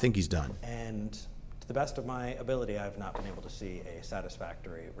now? I think he's done. And to the best of my ability, I've not been able to see a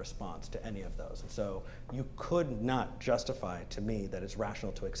satisfactory response to any of those. And so you could not justify to me that it's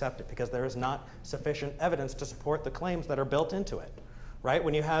rational to accept it because there is not sufficient evidence to support the claims that are built into it, right?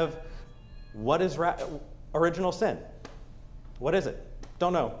 When you have, what is original sin? What is it?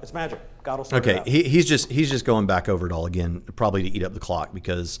 Don't know. It's magic. God will sort it out. He's just going back over it all again, probably to eat up the clock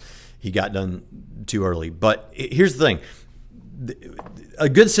because he got done too early. But here's the thing. A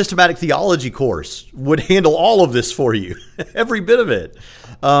good systematic theology course would handle all of this for you, every bit of it.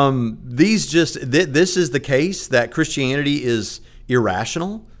 This is the case that Christianity is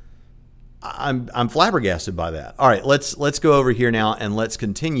irrational. I'm flabbergasted by that. All right, let's go over here now and let's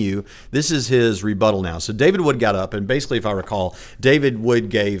continue. This is his rebuttal now. So David Wood got up and basically, if I recall, David Wood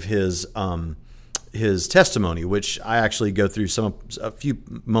gave his testimony, which I actually go through a few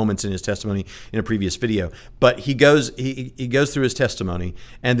moments in his testimony in a previous video. But he goes through his testimony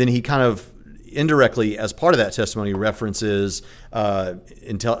and then he kind of indirectly, as part of that testimony, references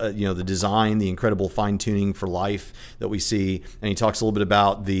the design, the incredible fine-tuning for life that we see, and he talks a little bit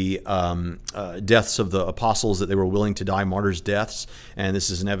about the deaths of the apostles, that they were willing to die martyrs' deaths, and this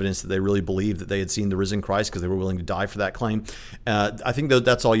is an evidence that they really believed that they had seen the risen Christ because they were willing to die for that claim. I think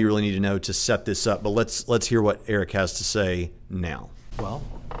that's all you really need to know to set this up. But let's hear what Eric has to say now. Well,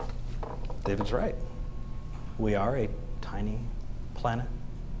 David's right. We are a tiny planet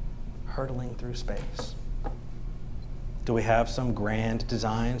hurtling through space. Do we have some grand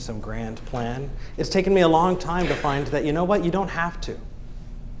design, some grand plan? It's taken me a long time to find that, you know what, you don't have to.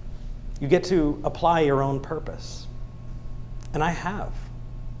 You get to apply your own purpose. And I have.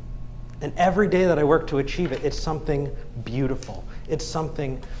 And every day that I work to achieve it, it's something beautiful. It's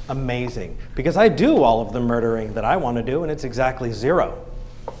something amazing. Because I do all of the murdering that I want to do, and it's exactly 0.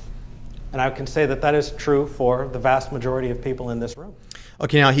 And I can say that that is true for the vast majority of people in this room.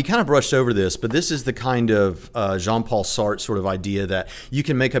 Okay, now he kind of brushed over this, but this is the kind of Jean-Paul Sartre sort of idea that you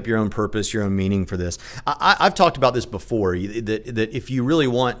can make up your own purpose, your own meaning for this. I've talked about this before, that if you really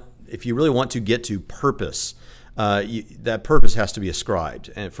want to get to purpose, that purpose has to be ascribed,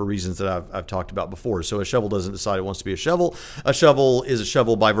 and for reasons that I've talked about before. So a shovel doesn't decide it wants to be a shovel. A shovel is a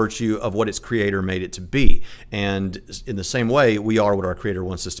shovel by virtue of what its creator made it to be. And in the same way, we are what our creator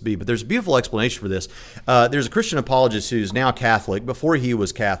wants us to be. But there's a beautiful explanation for this. There's a Christian apologist who's now Catholic. Before he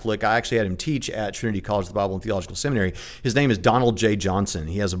was Catholic, I actually had him teach at Trinity College of the Bible and Theological Seminary. His name is Donald J. Johnson.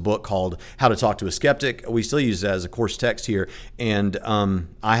 He has a book called How to Talk to a Skeptic. We still use it as a course text here. And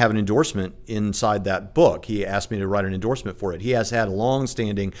I have an endorsement inside that book. He asked me to write an endorsement for it. He has had a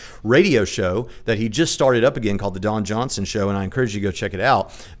long-standing radio show that he just started up again called The Don Johnson Show, and I encourage you to go check it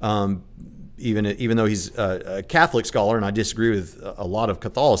out. Even though he's a Catholic scholar, and I disagree with a lot of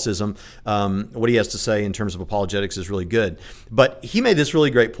Catholicism, what he has to say in terms of apologetics is really good. But he made this really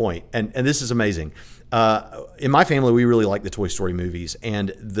great point, and this is amazing. In my family, we really like the Toy Story movies, and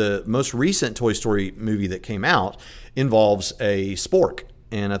the most recent Toy Story movie that came out involves a spork.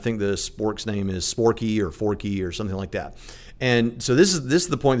 And I think the spork's name is Sporky or Forky or something like that. And so this is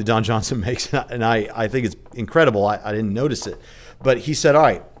the point that Don Johnson makes, and I think it's incredible. I didn't notice it. But he said, all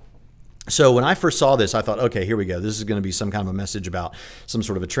right, so when I first saw this, I thought, okay, here we go. This is going to be some kind of a message about some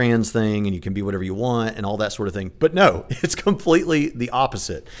sort of a trans thing, and you can be whatever you want and all that sort of thing. But no, it's completely the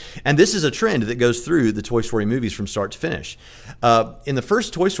opposite. And this is a trend that goes through the Toy Story movies from start to finish. In the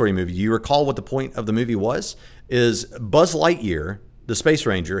first Toy Story movie, do you recall what the point of the movie was? Is Buzz Lightyear, the Space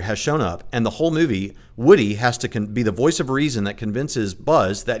Ranger, has shown up, and the whole movie, Woody has to be the voice of reason that convinces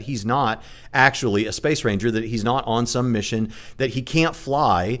Buzz that he's not actually a Space Ranger, that he's not on some mission, that he can't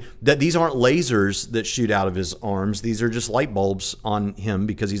fly, that these aren't lasers that shoot out of his arms, these are just light bulbs on him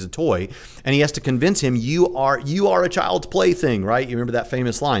because he's a toy. And he has to convince him, you are a child's plaything, right? You remember that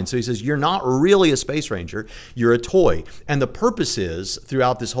famous line. So he says, you're not really a Space Ranger, you're a toy. And the purpose is,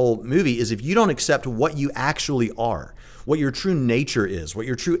 throughout this whole movie, is if you don't accept what you actually are, what your true nature is, what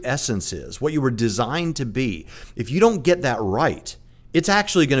your true essence is, what you were designed to be, if you don't get that right, it's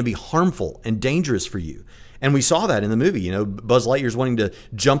actually going to be harmful and dangerous for you. And we saw that in the movie. You know, Buzz Lightyear's wanting to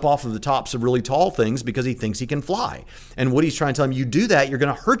jump off of the tops of really tall things because he thinks he can fly. And Woody's trying to tell him, you do that, you're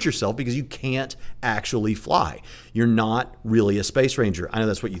going to hurt yourself because you can't actually fly. You're not really a Space Ranger. I know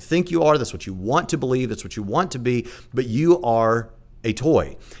that's what you think you are, that's what you want to believe, that's what you want to be, but you are a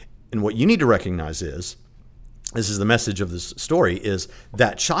toy. And what you need to recognize is, this is the message of this story, is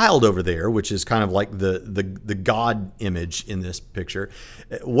that child over there, which is kind of like the God image in this picture.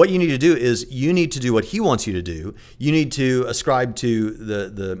 What you need to do is you need to do what he wants you to do. You need to ascribe to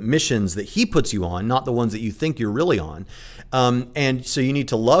the missions that he puts you on, not the ones that you think you're really on. And so you need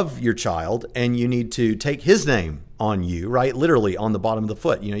to love your child, and you need to take his name on you, right? Literally on the bottom of the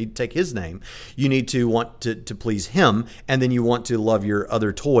foot. You know, you take his name. You need to want to please him, and then you want to love your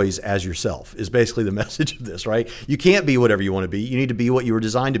other toys as yourself, is basically the message of this, right? You can't be whatever you want to be. You need to be what you were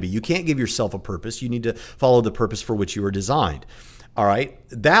designed to be. You can't give yourself a purpose. You need to follow the purpose for which you were designed. All right,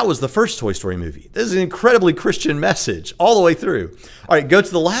 that was the first Toy Story movie. This is an incredibly Christian message all the way through. All right, go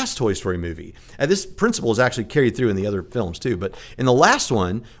to the last Toy Story movie. And this principle is actually carried through in the other films too. But in the last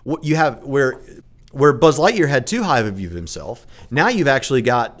one, what you have where Buzz Lightyear had too high of a view of himself, now you've actually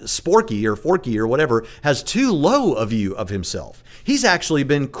got Sporky or Forky or whatever has too low a view of himself. He's actually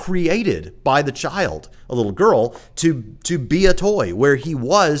been created by the child, a little girl, to be a toy where he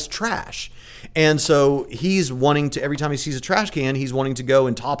was trash. And so he's wanting to, every time he sees a trash can, he's wanting to go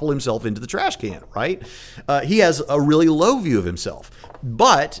and topple himself into the trash can, right? He has a really low view of himself.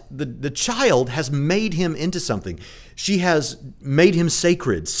 But the child has made him into something. She has made him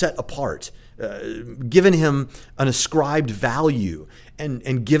sacred, set apart, given him an ascribed value,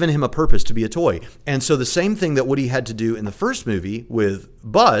 and given him a purpose to be a toy. And so the same thing that Woody had to do in the first movie with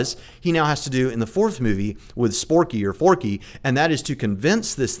Buzz, he now has to do in the fourth movie with Sporky or Forky, and that is to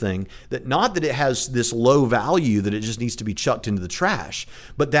convince this thing that not that it has this low value that it just needs to be chucked into the trash,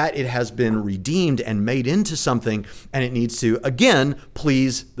 but that it has been redeemed and made into something, and it needs to, again,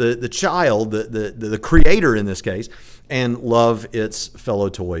 please the child, the creator in this case, and love its fellow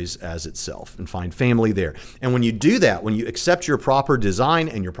toys as itself and find family there. And when you do that, when you accept your proper design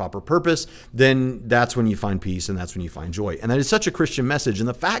and your proper purpose, then that's when you find peace and that's when you find joy. And that is such a Christian message. And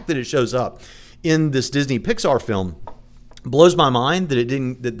the fact that it shows up in this Disney Pixar film blows my mind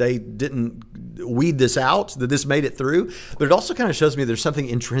that they didn't weed this out, that this made it through. But it also kind of shows me there's something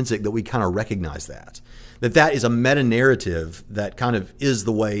intrinsic that we kind of recognize that is a meta narrative that kind of is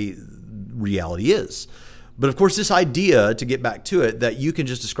the way reality is. But of course, this idea, to get back to it, that you can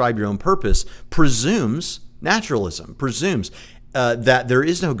just describe your own purpose presumes naturalism, presumes that there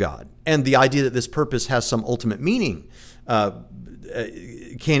is no God. And the idea that this purpose has some ultimate meaning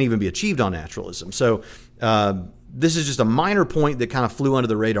can't even be achieved on naturalism. So this is just a minor point that kind of flew under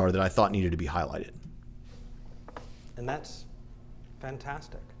the radar that I thought needed to be highlighted. And that's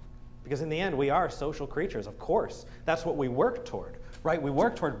fantastic. Because in the end, we are social creatures, of course. That's what we work toward, right? We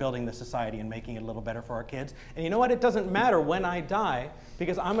work toward building the society and making it a little better for our kids. And you know what? It doesn't matter when I die,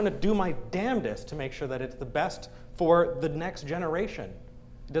 because I'm going to do my damnedest to make sure that it's the best for the next generation.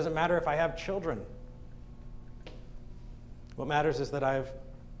 It doesn't matter if I have children. What matters is that I've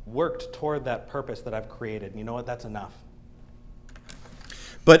worked toward that purpose that I've created. And you know what? That's enough.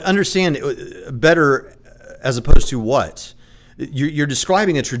 But understand better as opposed to what? You're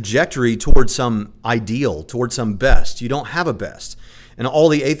describing a trajectory towards some ideal, towards some best. You don't have a best. And all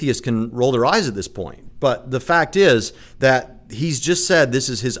the atheists can roll their eyes at this point. But the fact is that he's just said this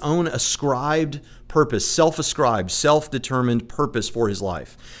is his own ascribed purpose, self-ascribed, self-determined purpose for his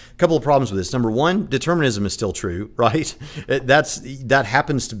life. A couple of problems with this. Number one, determinism is still true, right? That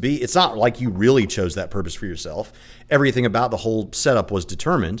happens to be, it's not like you really chose that purpose for yourself. Everything about the whole setup was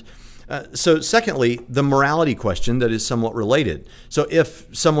determined. So secondly, the morality question that is somewhat related. So if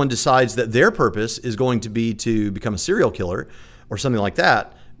someone decides that their purpose is going to be to become a serial killer or something like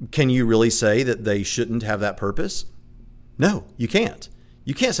that, can you really say that they shouldn't have that purpose? No, you can't.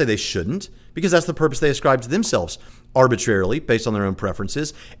 You can't say they shouldn't, because that's the purpose they ascribe to themselves arbitrarily based on their own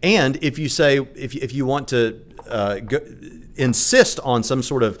preferences. And if you say, if you want to insist on some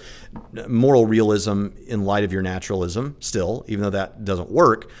sort of moral realism in light of your naturalism still, even though that doesn't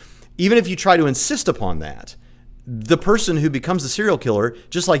work, even if you try to insist upon that, the person who becomes the serial killer,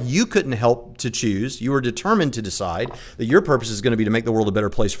 just like you couldn't help to choose, you were determined to decide that your purpose is going to be to make the world a better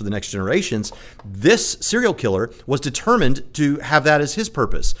place for the next generations. This serial killer was determined to have that as his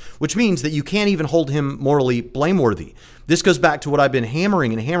purpose, which means that you can't even hold him morally blameworthy. This goes back to what I've been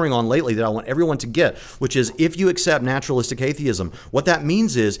hammering on lately that I want everyone to get, which is if you accept naturalistic atheism, what that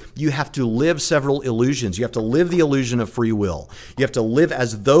means is you have to live several illusions. You have to live the illusion of free will. You have to live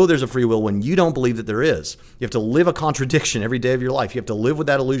as though there's a free will when you don't believe that there is. You have to live a contradiction every day of your life. You have to live with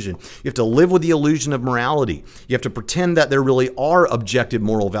that illusion. You have to live with the illusion of morality. You have to pretend that there really are objective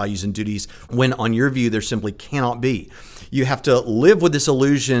moral values and duties when on your view there simply cannot be. You have to live with this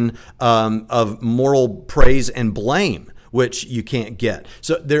illusion of moral praise and blame, which you can't get.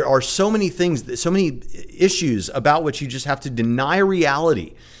 So there are so many things, so many issues about which you just have to deny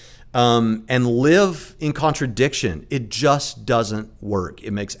reality and live in contradiction. It just doesn't work.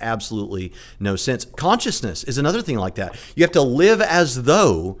 It makes absolutely no sense. Consciousness is another thing like that. You have to live as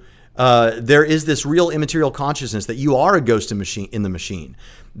though there is this real immaterial consciousness that you are a ghost in the machine.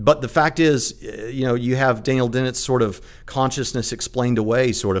 But the fact is, you have Daniel Dennett's sort of consciousness explained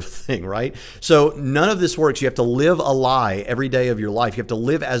away sort of thing, right? So none of this works. You have to live a lie every day of your life. You have to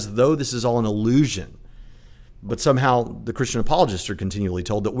live as though this is all an illusion. But somehow the Christian apologists are continually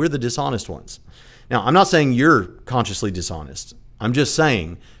told that we're the dishonest ones. Now, I'm not saying you're consciously dishonest. I'm just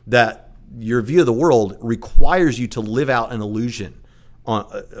saying that your view of the world requires you to live out an illusion on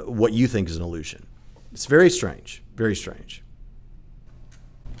what you think is an illusion. It's very strange, very strange.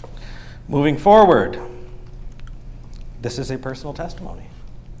 Moving forward, this is a personal testimony.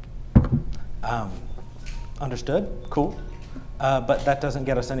 Understood? Cool. But that doesn't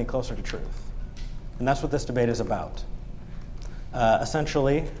get us any closer to truth. And that's what this debate is about.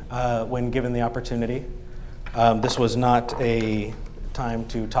 Essentially, when given the opportunity, this was not a time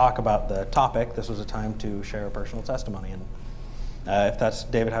to talk about the topic. This was a time to share a personal testimony. And if that's,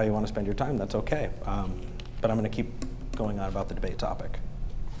 David, how you want to spend your time, that's okay. But I'm going to keep going on about the debate topic.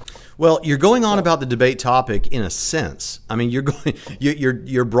 Well, you're going on about the debate topic in a sense. I mean,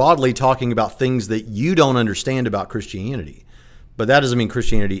 you're broadly talking about things that you don't understand about Christianity, but that doesn't mean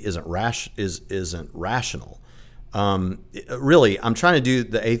Christianity isn't rational. Really, I'm trying to do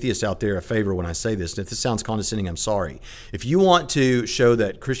the atheist out there a favor when I say this. And if this sounds condescending, I'm sorry. If you want to show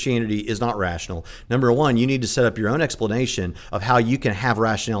that Christianity is not rational, number one, you need to set up your own explanation of how you can have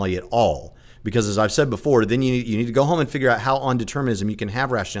rationality at all. Because as I've said before, then you need to go home and figure out how on determinism you can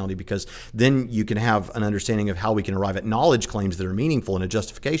have rationality, because then you can have an understanding of how we can arrive at knowledge claims that are meaningful and a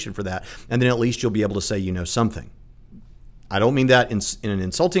justification for that. And then at least you'll be able to say you know something. I don't mean that in an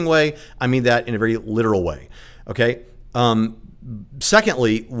insulting way. I mean that in a very literal way. Okay?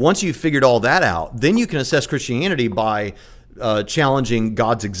 Secondly, once you've figured all that out, then you can assess Christianity by challenging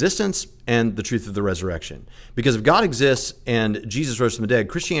God's existence and the truth of the resurrection. Because if God exists and Jesus rose from the dead,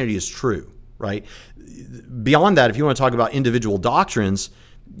 Christianity is true, right? Beyond that, if you want to talk about individual doctrines,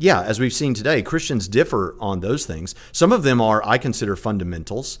 yeah, as we've seen today, Christians differ on those things. Some of them are, I consider,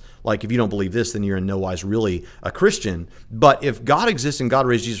 fundamentals. Like, if you don't believe this, then you're in no wise really a Christian. But if God exists and God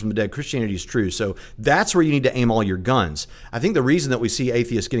raised Jesus from the dead, Christianity is true. So that's where you need to aim all your guns. I think the reason that we see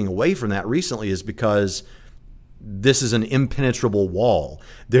atheists getting away from that recently is because this is an impenetrable wall.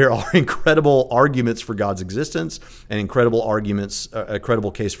 There are incredible arguments for God's existence and incredible arguments, a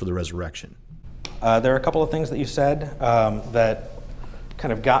credible case for the resurrection. There are a couple of things that you said that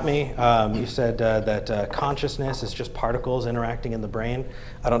kind of got me. You said that consciousness is just particles interacting in the brain.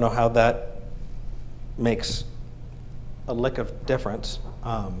 I don't know how that makes a lick of difference.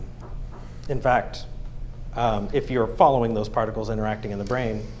 In fact, if you're following those particles interacting in the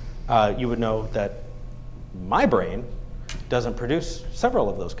brain, you would know that my brain doesn't produce several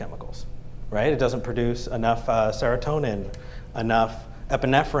of those chemicals, right? It doesn't produce enough serotonin, enough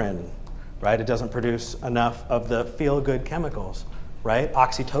epinephrine, right? It doesn't produce enough of the feel-good chemicals, right?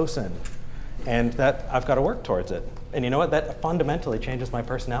 Oxytocin. And that I've got to work towards it. And you know what? That fundamentally changes my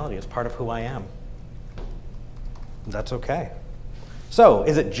personality as part of who I am. That's okay. So,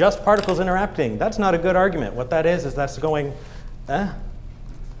 is it just particles interacting? That's not a good argument. What that is that's going,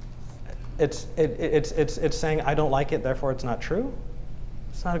 It's saying I don't like it, therefore it's not true.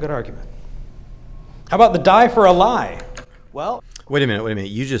 It's not a good argument. How about the die for a lie? Well, wait a minute.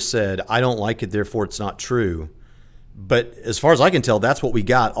 You just said I don't like it, therefore it's not true. But as far as I can tell, that's what we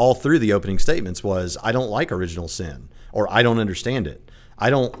got all through the opening statements was I don't like original sin, or I don't understand it. I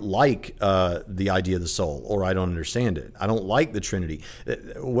don't like the idea of the soul, or I don't understand it. I don't like the Trinity.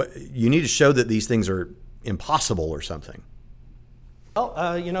 You need to show that these things are impossible or something. Well,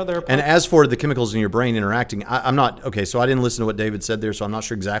 there are... And as for the chemicals in your brain interacting, I'm not... Okay, so I didn't listen to what David said there, so I'm not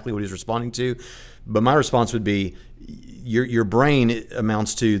sure exactly what he's responding to. But my response would be, your brain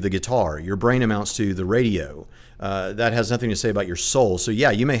amounts to the guitar. Your brain amounts to the radio. That has nothing to say about your soul. So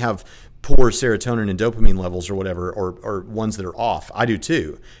yeah, you may have poor serotonin and dopamine levels or whatever, or ones that are off. I do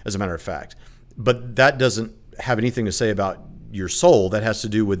too, as a matter of fact. But that doesn't have anything to say about your soul. That has to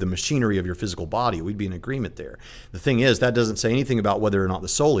do with the machinery of your physical body. We'd be in agreement there. The thing is, that doesn't say anything about whether or not the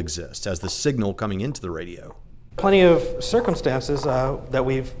soul exists as the signal coming into the radio. Plenty of circumstances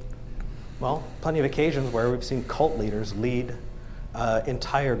plenty of occasions where we've seen cult leaders lead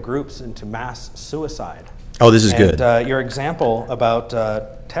entire groups into mass suicide. Oh, this is good. Your example about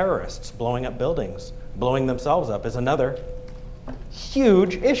terrorists blowing up buildings, blowing themselves up, is another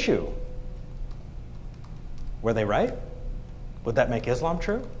huge issue. Were they right? Would that make Islam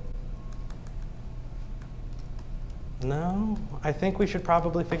true? No. I think we should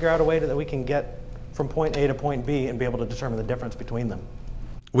probably figure out a way that we can get from point A to point B and be able to determine the difference between them.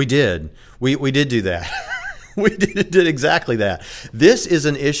 We did. We did do that. We did exactly that. This is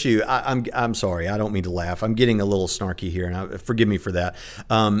an issue. I'm sorry. I don't mean to laugh. I'm getting a little snarky here, and forgive me for that.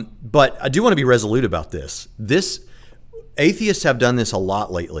 But I do want to be resolute about this. Atheists have done this a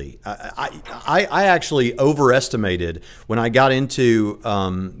lot lately. I actually overestimated when I got into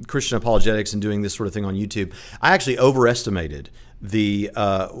Christian apologetics and doing this sort of thing on YouTube. I actually overestimated the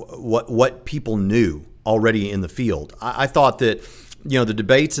what people knew already in the field. I thought that the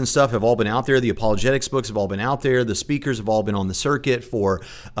debates and stuff have all been out there. The apologetics books have all been out there. The speakers have all been on the circuit for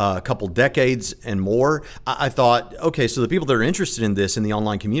a couple decades and more. I thought, okay, so the people that are interested in this in the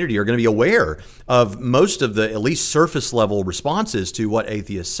online community are going to be aware of most of the at least surface level responses to what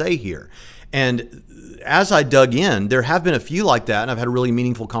atheists say here. And as I dug in, there have been a few like that, and I've had really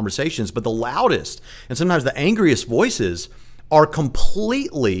meaningful conversations, but the loudest and sometimes the angriest voices are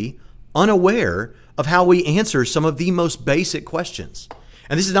completely unaware of how we answer some of the most basic questions.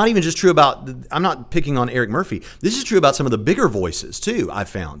 And this is not even just true about, I'm not picking on Eric Murphy. This is true about some of the bigger voices too, I've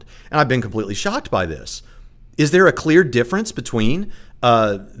found. And I've been completely shocked by this. Is there a clear difference between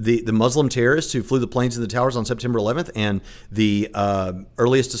the Muslim terrorists who flew the planes in the towers on September 11th and the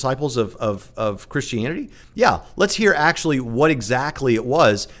earliest disciples of Christianity? Yeah, let's hear actually what exactly it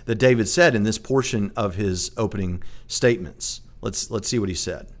was that David said in this portion of his opening statements. Let's see what he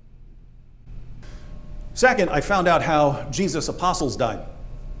said. Second, I found out how Jesus' apostles died.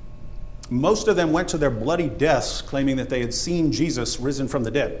 Most of them went to their bloody deaths claiming that they had seen Jesus risen from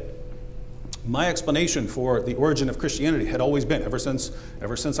the dead. My explanation for the origin of Christianity had always been, ever since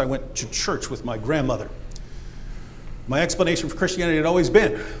I went to church with my grandmother, my explanation for Christianity had always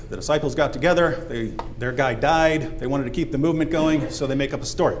been the disciples got together, their guy died, they wanted to keep the movement going, so they make up a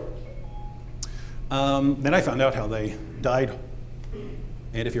story. Then I found out how they died.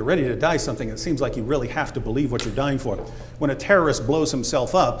 And if you're ready to die something, it seems like you really have to believe what you're dying for. When a terrorist blows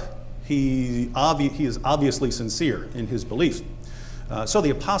himself up, he is obviously sincere in his beliefs. So the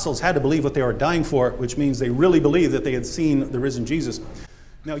apostles had to believe what they were dying for, which means they really believed that they had seen the risen Jesus.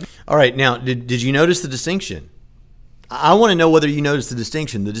 Now, all right, now, did you notice the distinction? I want to know whether you noticed the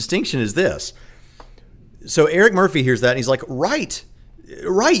distinction. The distinction is this. So Eric Murphy hears that, and he's like, right,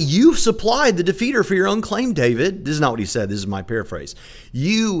 you supplied the defeater for your own claim, David. This is not what he said. This is my paraphrase.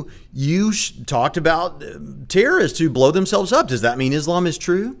 You talked about terrorists who blow themselves up. Does that mean Islam is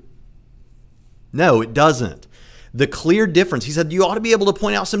true? No, it doesn't. The clear difference, he said, you ought to be able to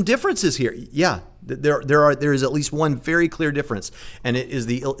point out some differences here. Yeah, there is at least one very clear difference, and it is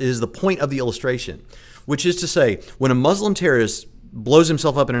the point of the illustration, which is to say, when a Muslim terrorist blows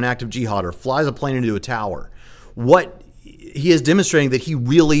himself up in an act of jihad or flies a plane into a tower, what he is demonstrating that he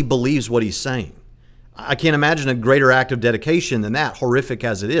really believes what he's saying. I can't imagine a greater act of dedication than that, horrific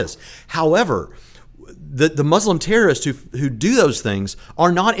as it is. However, the Muslim terrorists who do those things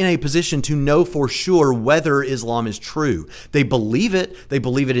are not in a position to know for sure whether Islam is true. They believe it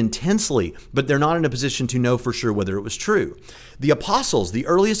intensely, but they're not in a position to know for sure whether it was true. The apostles, the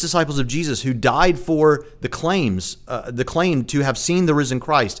earliest disciples of Jesus who died for the claim to have seen the risen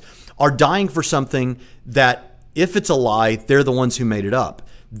Christ, are dying for something that, if it's a lie, they're the ones who made it up.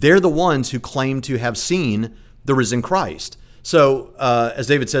 They're the ones who claim to have seen the risen Christ. So, as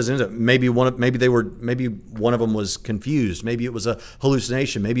David says, maybe one of them was confused. Maybe it was a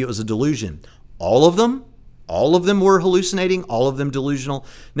hallucination. Maybe it was a delusion. All of them were hallucinating. All of them delusional.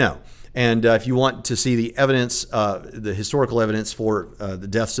 No. And if you want to see the evidence, the historical evidence for the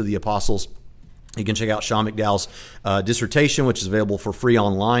deaths of the apostles, you can check out Sean McDowell's dissertation, which is available for free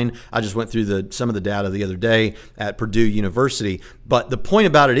online. I just went through some of the data the other day at Purdue University. But the point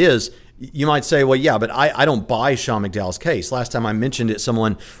about it is, you might say, well, yeah, but I don't buy Sean McDowell's case. Last time I mentioned it,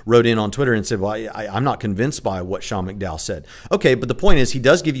 someone wrote in on Twitter and said, well, I'm not convinced by what Sean McDowell said. Okay, but the point is he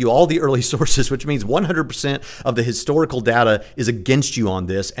does give you all the early sources, which means 100% of the historical data is against you on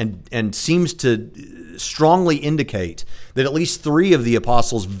this and seems to strongly indicate that at least 3 of the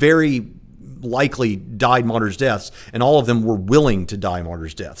apostles very likely died martyrs' deaths, and all of them were willing to die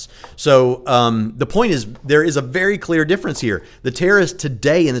martyrs' deaths. So the point is, there is a very clear difference here. The terrorists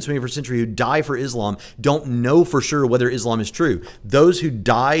today in the 21st century who die for Islam don't know for sure whether Islam is true. Those who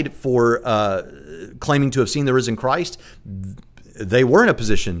died for claiming to have seen the risen Christ, they were in a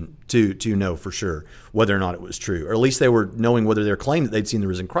position to know for sure whether or not it was true, or at least they were knowing whether their claim that they'd seen the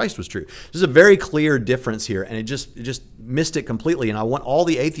risen Christ was true. There's a very clear difference here, and it just missed it completely. And I want all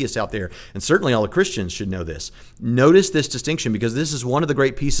the atheists out there, and certainly all the Christians should know this. Notice this distinction, because this is one of the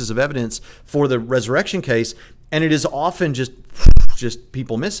great pieces of evidence for the resurrection case, and it is often just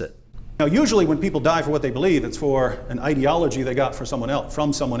people miss it. Now, usually when people die for what they believe, it's for an ideology they got from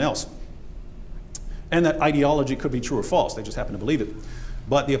someone else. And that ideology could be true or false. They just happen to believe it.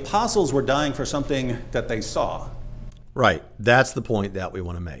 But the apostles were dying for something that they saw. Right. That's the point that we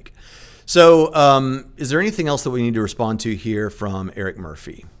want to make. So is there anything else that we need to respond to here from Eric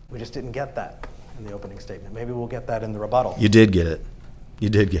Murphy? We just didn't get that in the opening statement. Maybe we'll get that in the rebuttal. You did get it. You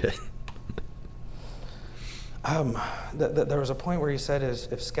did get it. There was a point where he said,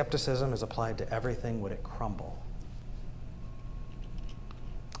 if skepticism is applied to everything, would it crumble?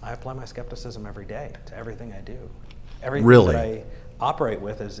 I apply my skepticism every day to everything I do. Everything really? that I operate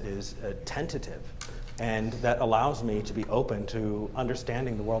with is tentative, and that allows me to be open to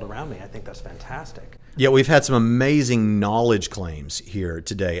understanding the world around me. I think that's fantastic. Yeah, we've had some amazing knowledge claims here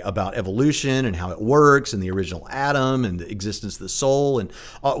today about evolution and how it works and the original atom and the existence of the soul. And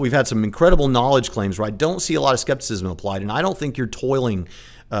we've had some incredible knowledge claims where I don't see a lot of skepticism applied. And I don't think you're toiling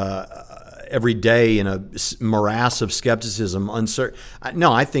every day in a morass of skepticism, uncertain.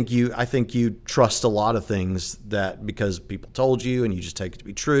 No, I think you trust a lot of things that because people told you and you just take it to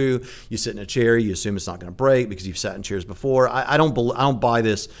be true. You sit in a chair, you assume it's not going to break because you've sat in chairs before. I don't buy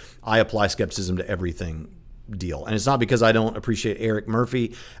this. I apply skepticism to everything deal, and it's not because I don't appreciate Eric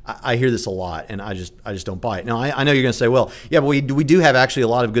Murphy. I hear this a lot, and I just don't buy it. Now I know you're going to say, well, yeah, but we do have actually a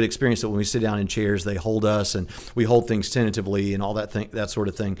lot of good experience that when we sit down in chairs, they hold us, and we hold things tentatively, and all that sort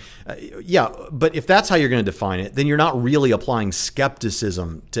of thing. Yeah, but if that's how you're going to define it, then you're not really applying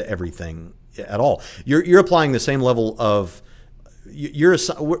skepticism to everything at all. You're applying the same level of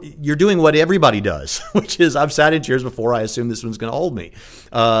you're doing what everybody does, which is I've sat in chairs before. I assume this one's going to hold me.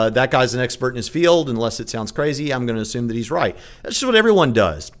 That guy's an expert in his field. Unless it sounds crazy, I'm going to assume that he's right. That's just what everyone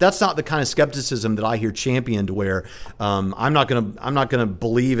does. That's not the kind of skepticism that I hear championed, where I'm not going to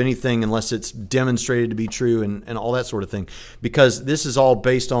believe anything unless it's demonstrated to be true and all that sort of thing. Because this is all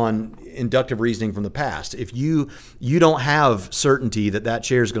based on inductive reasoning from the past. If you don't have certainty that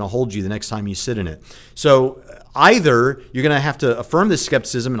chair is going to hold you the next time you sit in it, so either you're going to have to affirm this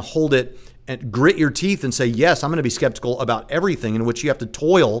skepticism and hold it and grit your teeth and say, yes, I'm going to be skeptical about everything, in which you have to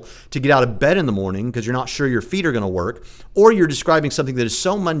toil to get out of bed in the morning because you're not sure your feet are going to work, or you're describing something that is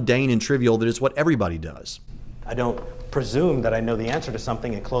so mundane and trivial that it's what everybody does. I don't presume that I know the answer to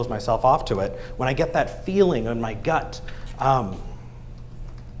something and close myself off to it. When I get that feeling in my gut,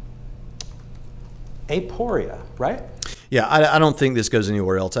 aporia, right? Yeah, I don't think this goes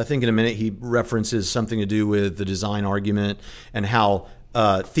anywhere else. I think in a minute he references something to do with the design argument and how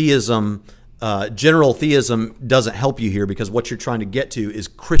theism, general theism, doesn't help you here, because what you're trying to get to is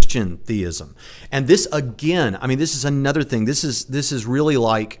Christian theism. And this, again, I mean, this is another thing. This is really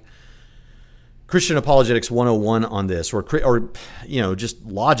like Christian Apologetics 101 on this, or just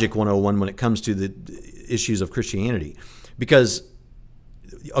Logic 101 when it comes to the issues of Christianity. Because,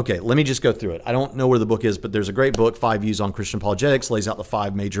 okay, let me just go through it. I don't know where the book is, but there's a great book, 5 Views on Christian Apologetics, lays out the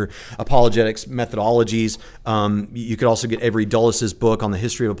 5 major apologetics methodologies. You could also get Avery Dulles' book on the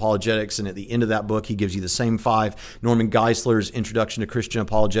history of apologetics, and at the end of that book, he gives you the same 5. Norman Geisler's Introduction to Christian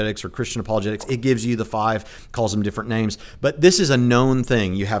Apologetics, or Christian Apologetics, it gives you the 5, calls them different names. But this is a known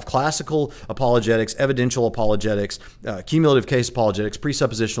thing. You have classical apologetics, evidential apologetics, cumulative case apologetics,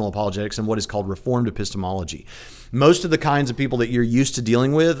 presuppositional apologetics, and what is called reformed epistemology. Most of the kinds of people that you're used to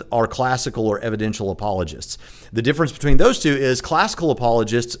dealing with are classical or evidential apologists. The difference between those two is classical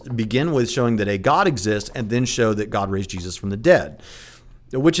apologists begin with showing that a God exists and then show that God raised Jesus from the dead,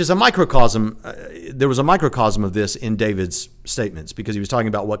 which is a microcosm. There was a microcosm of this in David's statements, because he was talking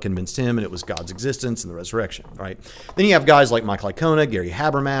about what convinced him, and it was God's existence and the resurrection, right? Then you have guys like Michael Icona, Gary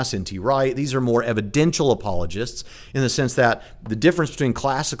Habermas, N.T. Wright. These are more evidential apologists, in the sense that the difference between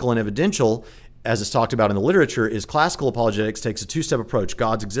classical and evidential, as it's talked about in the literature, is classical apologetics takes a 2-step approach: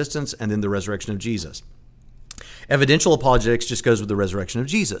 God's existence and then the resurrection of Jesus. Evidential apologetics just goes with the resurrection of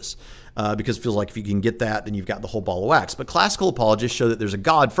Jesus, because it feels like if you can get that, then you've got the whole ball of wax. But classical apologists show that there's a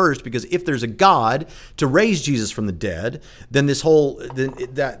God first, because if there's a God to raise Jesus from the dead, then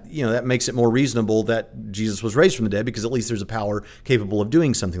that makes it more reasonable that Jesus was raised from the dead, because at least there's a power capable of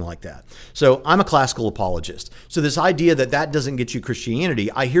doing something like that. So I'm a classical apologist. So this idea that doesn't get you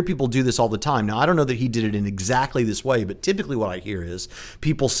Christianity, I hear people do this all the time. Now, I don't know that he did it in exactly this way, but typically what I hear is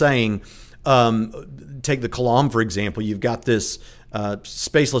people saying, take the Kalam, for example. You've got this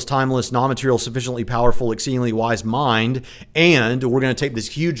spaceless, timeless, non-material, sufficiently powerful, exceedingly wise mind, and we're going to take this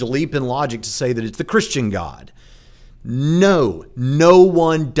huge leap in logic to say that it's the Christian God. No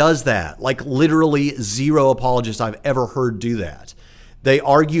one does that. Like, literally zero apologists I've ever heard do that. They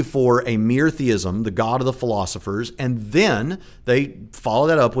argue for a mere theism, the God of the philosophers, and then they follow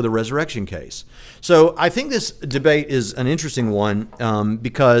that up with a resurrection case. So I think this debate is an interesting one,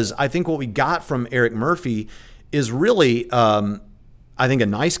 because I think what we got from Eric Murphy is really, I think, a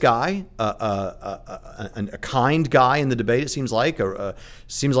nice guy, a kind guy in the debate, it seems like.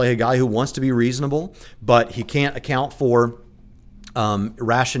 Seems like a guy who wants to be reasonable, but he can't account for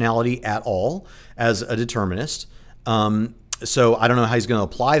rationality at all as a determinist. So I don't know how he's going to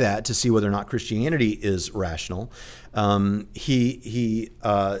apply that to see whether or not Christianity is rational. He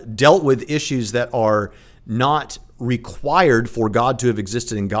dealt with issues that are not required for God to have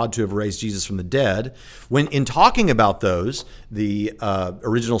existed and God to have raised Jesus from the dead. When in talking about those, the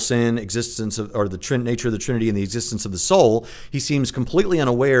original sin, existence of, or the nature of the Trinity, and the existence of the soul, he seems completely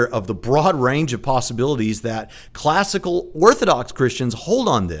unaware of the broad range of possibilities that classical Orthodox Christians hold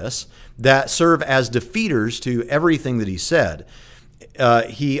on this, that serve as defeaters to everything that he said.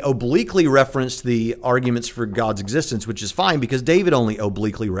 He obliquely referenced the arguments for God's existence, which is fine because David only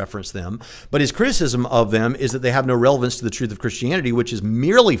obliquely referenced them. But his criticism of them is that they have no relevance to the truth of Christianity, which is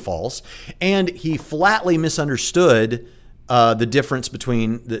merely false. And he flatly misunderstood the difference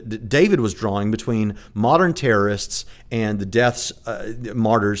between that David was drawing between modern terrorists and the deaths,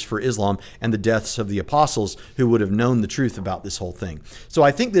 martyrs for Islam, and the deaths of the apostles who would have known the truth about this whole thing. So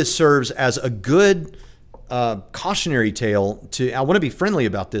I think this serves as a good cautionary tale to, I want to be friendly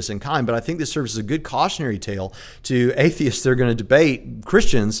about this and kind, but I think this serves as a good cautionary tale to atheists that are going to debate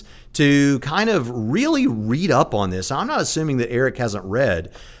Christians to kind of really read up on this. I'm not assuming that Eric hasn't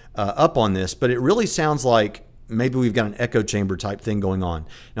read up on this, but it really sounds like maybe we've got an echo chamber type thing going on.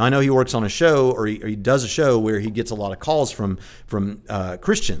 Now, I know he works on a show, or he does a show where he gets a lot of calls from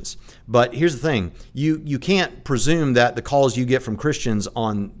Christians. But here's the thing. You can't presume that the calls you get from Christians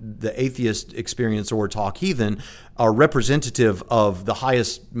on the Atheist Experience or Talk Heathen are representative of the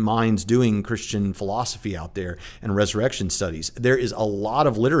highest minds doing Christian philosophy out there and resurrection studies. There is a lot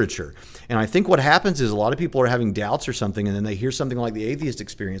of literature. And I think what happens is a lot of people are having doubts or something, and then they hear something like the Atheist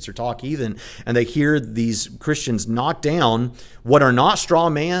Experience or Talk Heathen, and they hear these Christians knock down what are not straw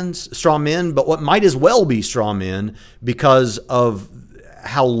men, but what might as well be straw men because of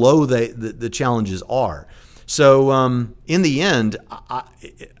how low the challenges are. So in the end,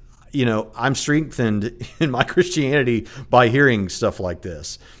 I'm strengthened in my Christianity by hearing stuff like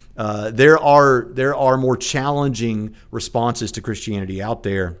this. There are more challenging responses to Christianity out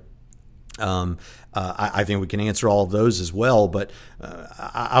there. I think we can answer all of those as well, but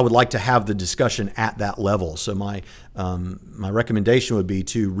I would like to have the discussion at that level. So my recommendation would be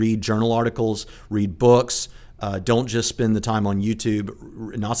to read journal articles, read books. Don't just spend the time on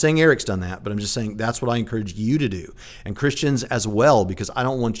YouTube. Not saying Eric's done that, but I'm just saying that's what I encourage you to do. And Christians as well, because I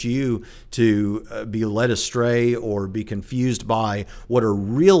don't want you to be led astray or be confused by what are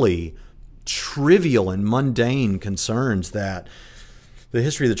really trivial and mundane concerns that the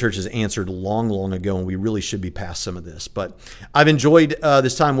history of the church has answered long, long ago, and we really should be past some of this. But I've enjoyed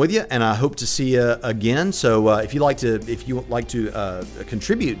this time with you, and I hope to see you again. So if you like to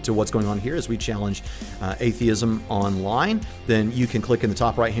contribute to what's going on here as we challenge atheism online, then you can click in the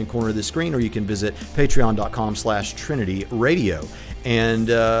top right-hand corner of the screen, or you can visit patreon.com/Trinity Radio. And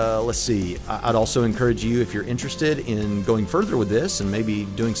let's see, I'd also encourage you, if you're interested in going further with this and maybe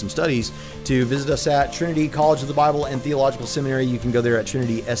doing some studies, to visit us at Trinity College of the Bible and Theological Seminary. You can go there at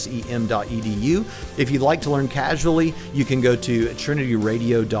trinitysem.edu. If you'd like to learn casually, you can go to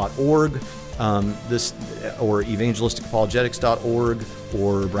trinityradio.org, or evangelisticapologetics.org,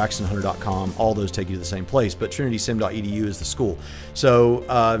 or braxtonhunter.com. All those take you to the same place, but trinitysem.edu is the school. So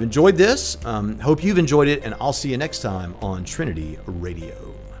I've enjoyed this. Hope you've enjoyed it, and I'll see you next time on Trinity Radio.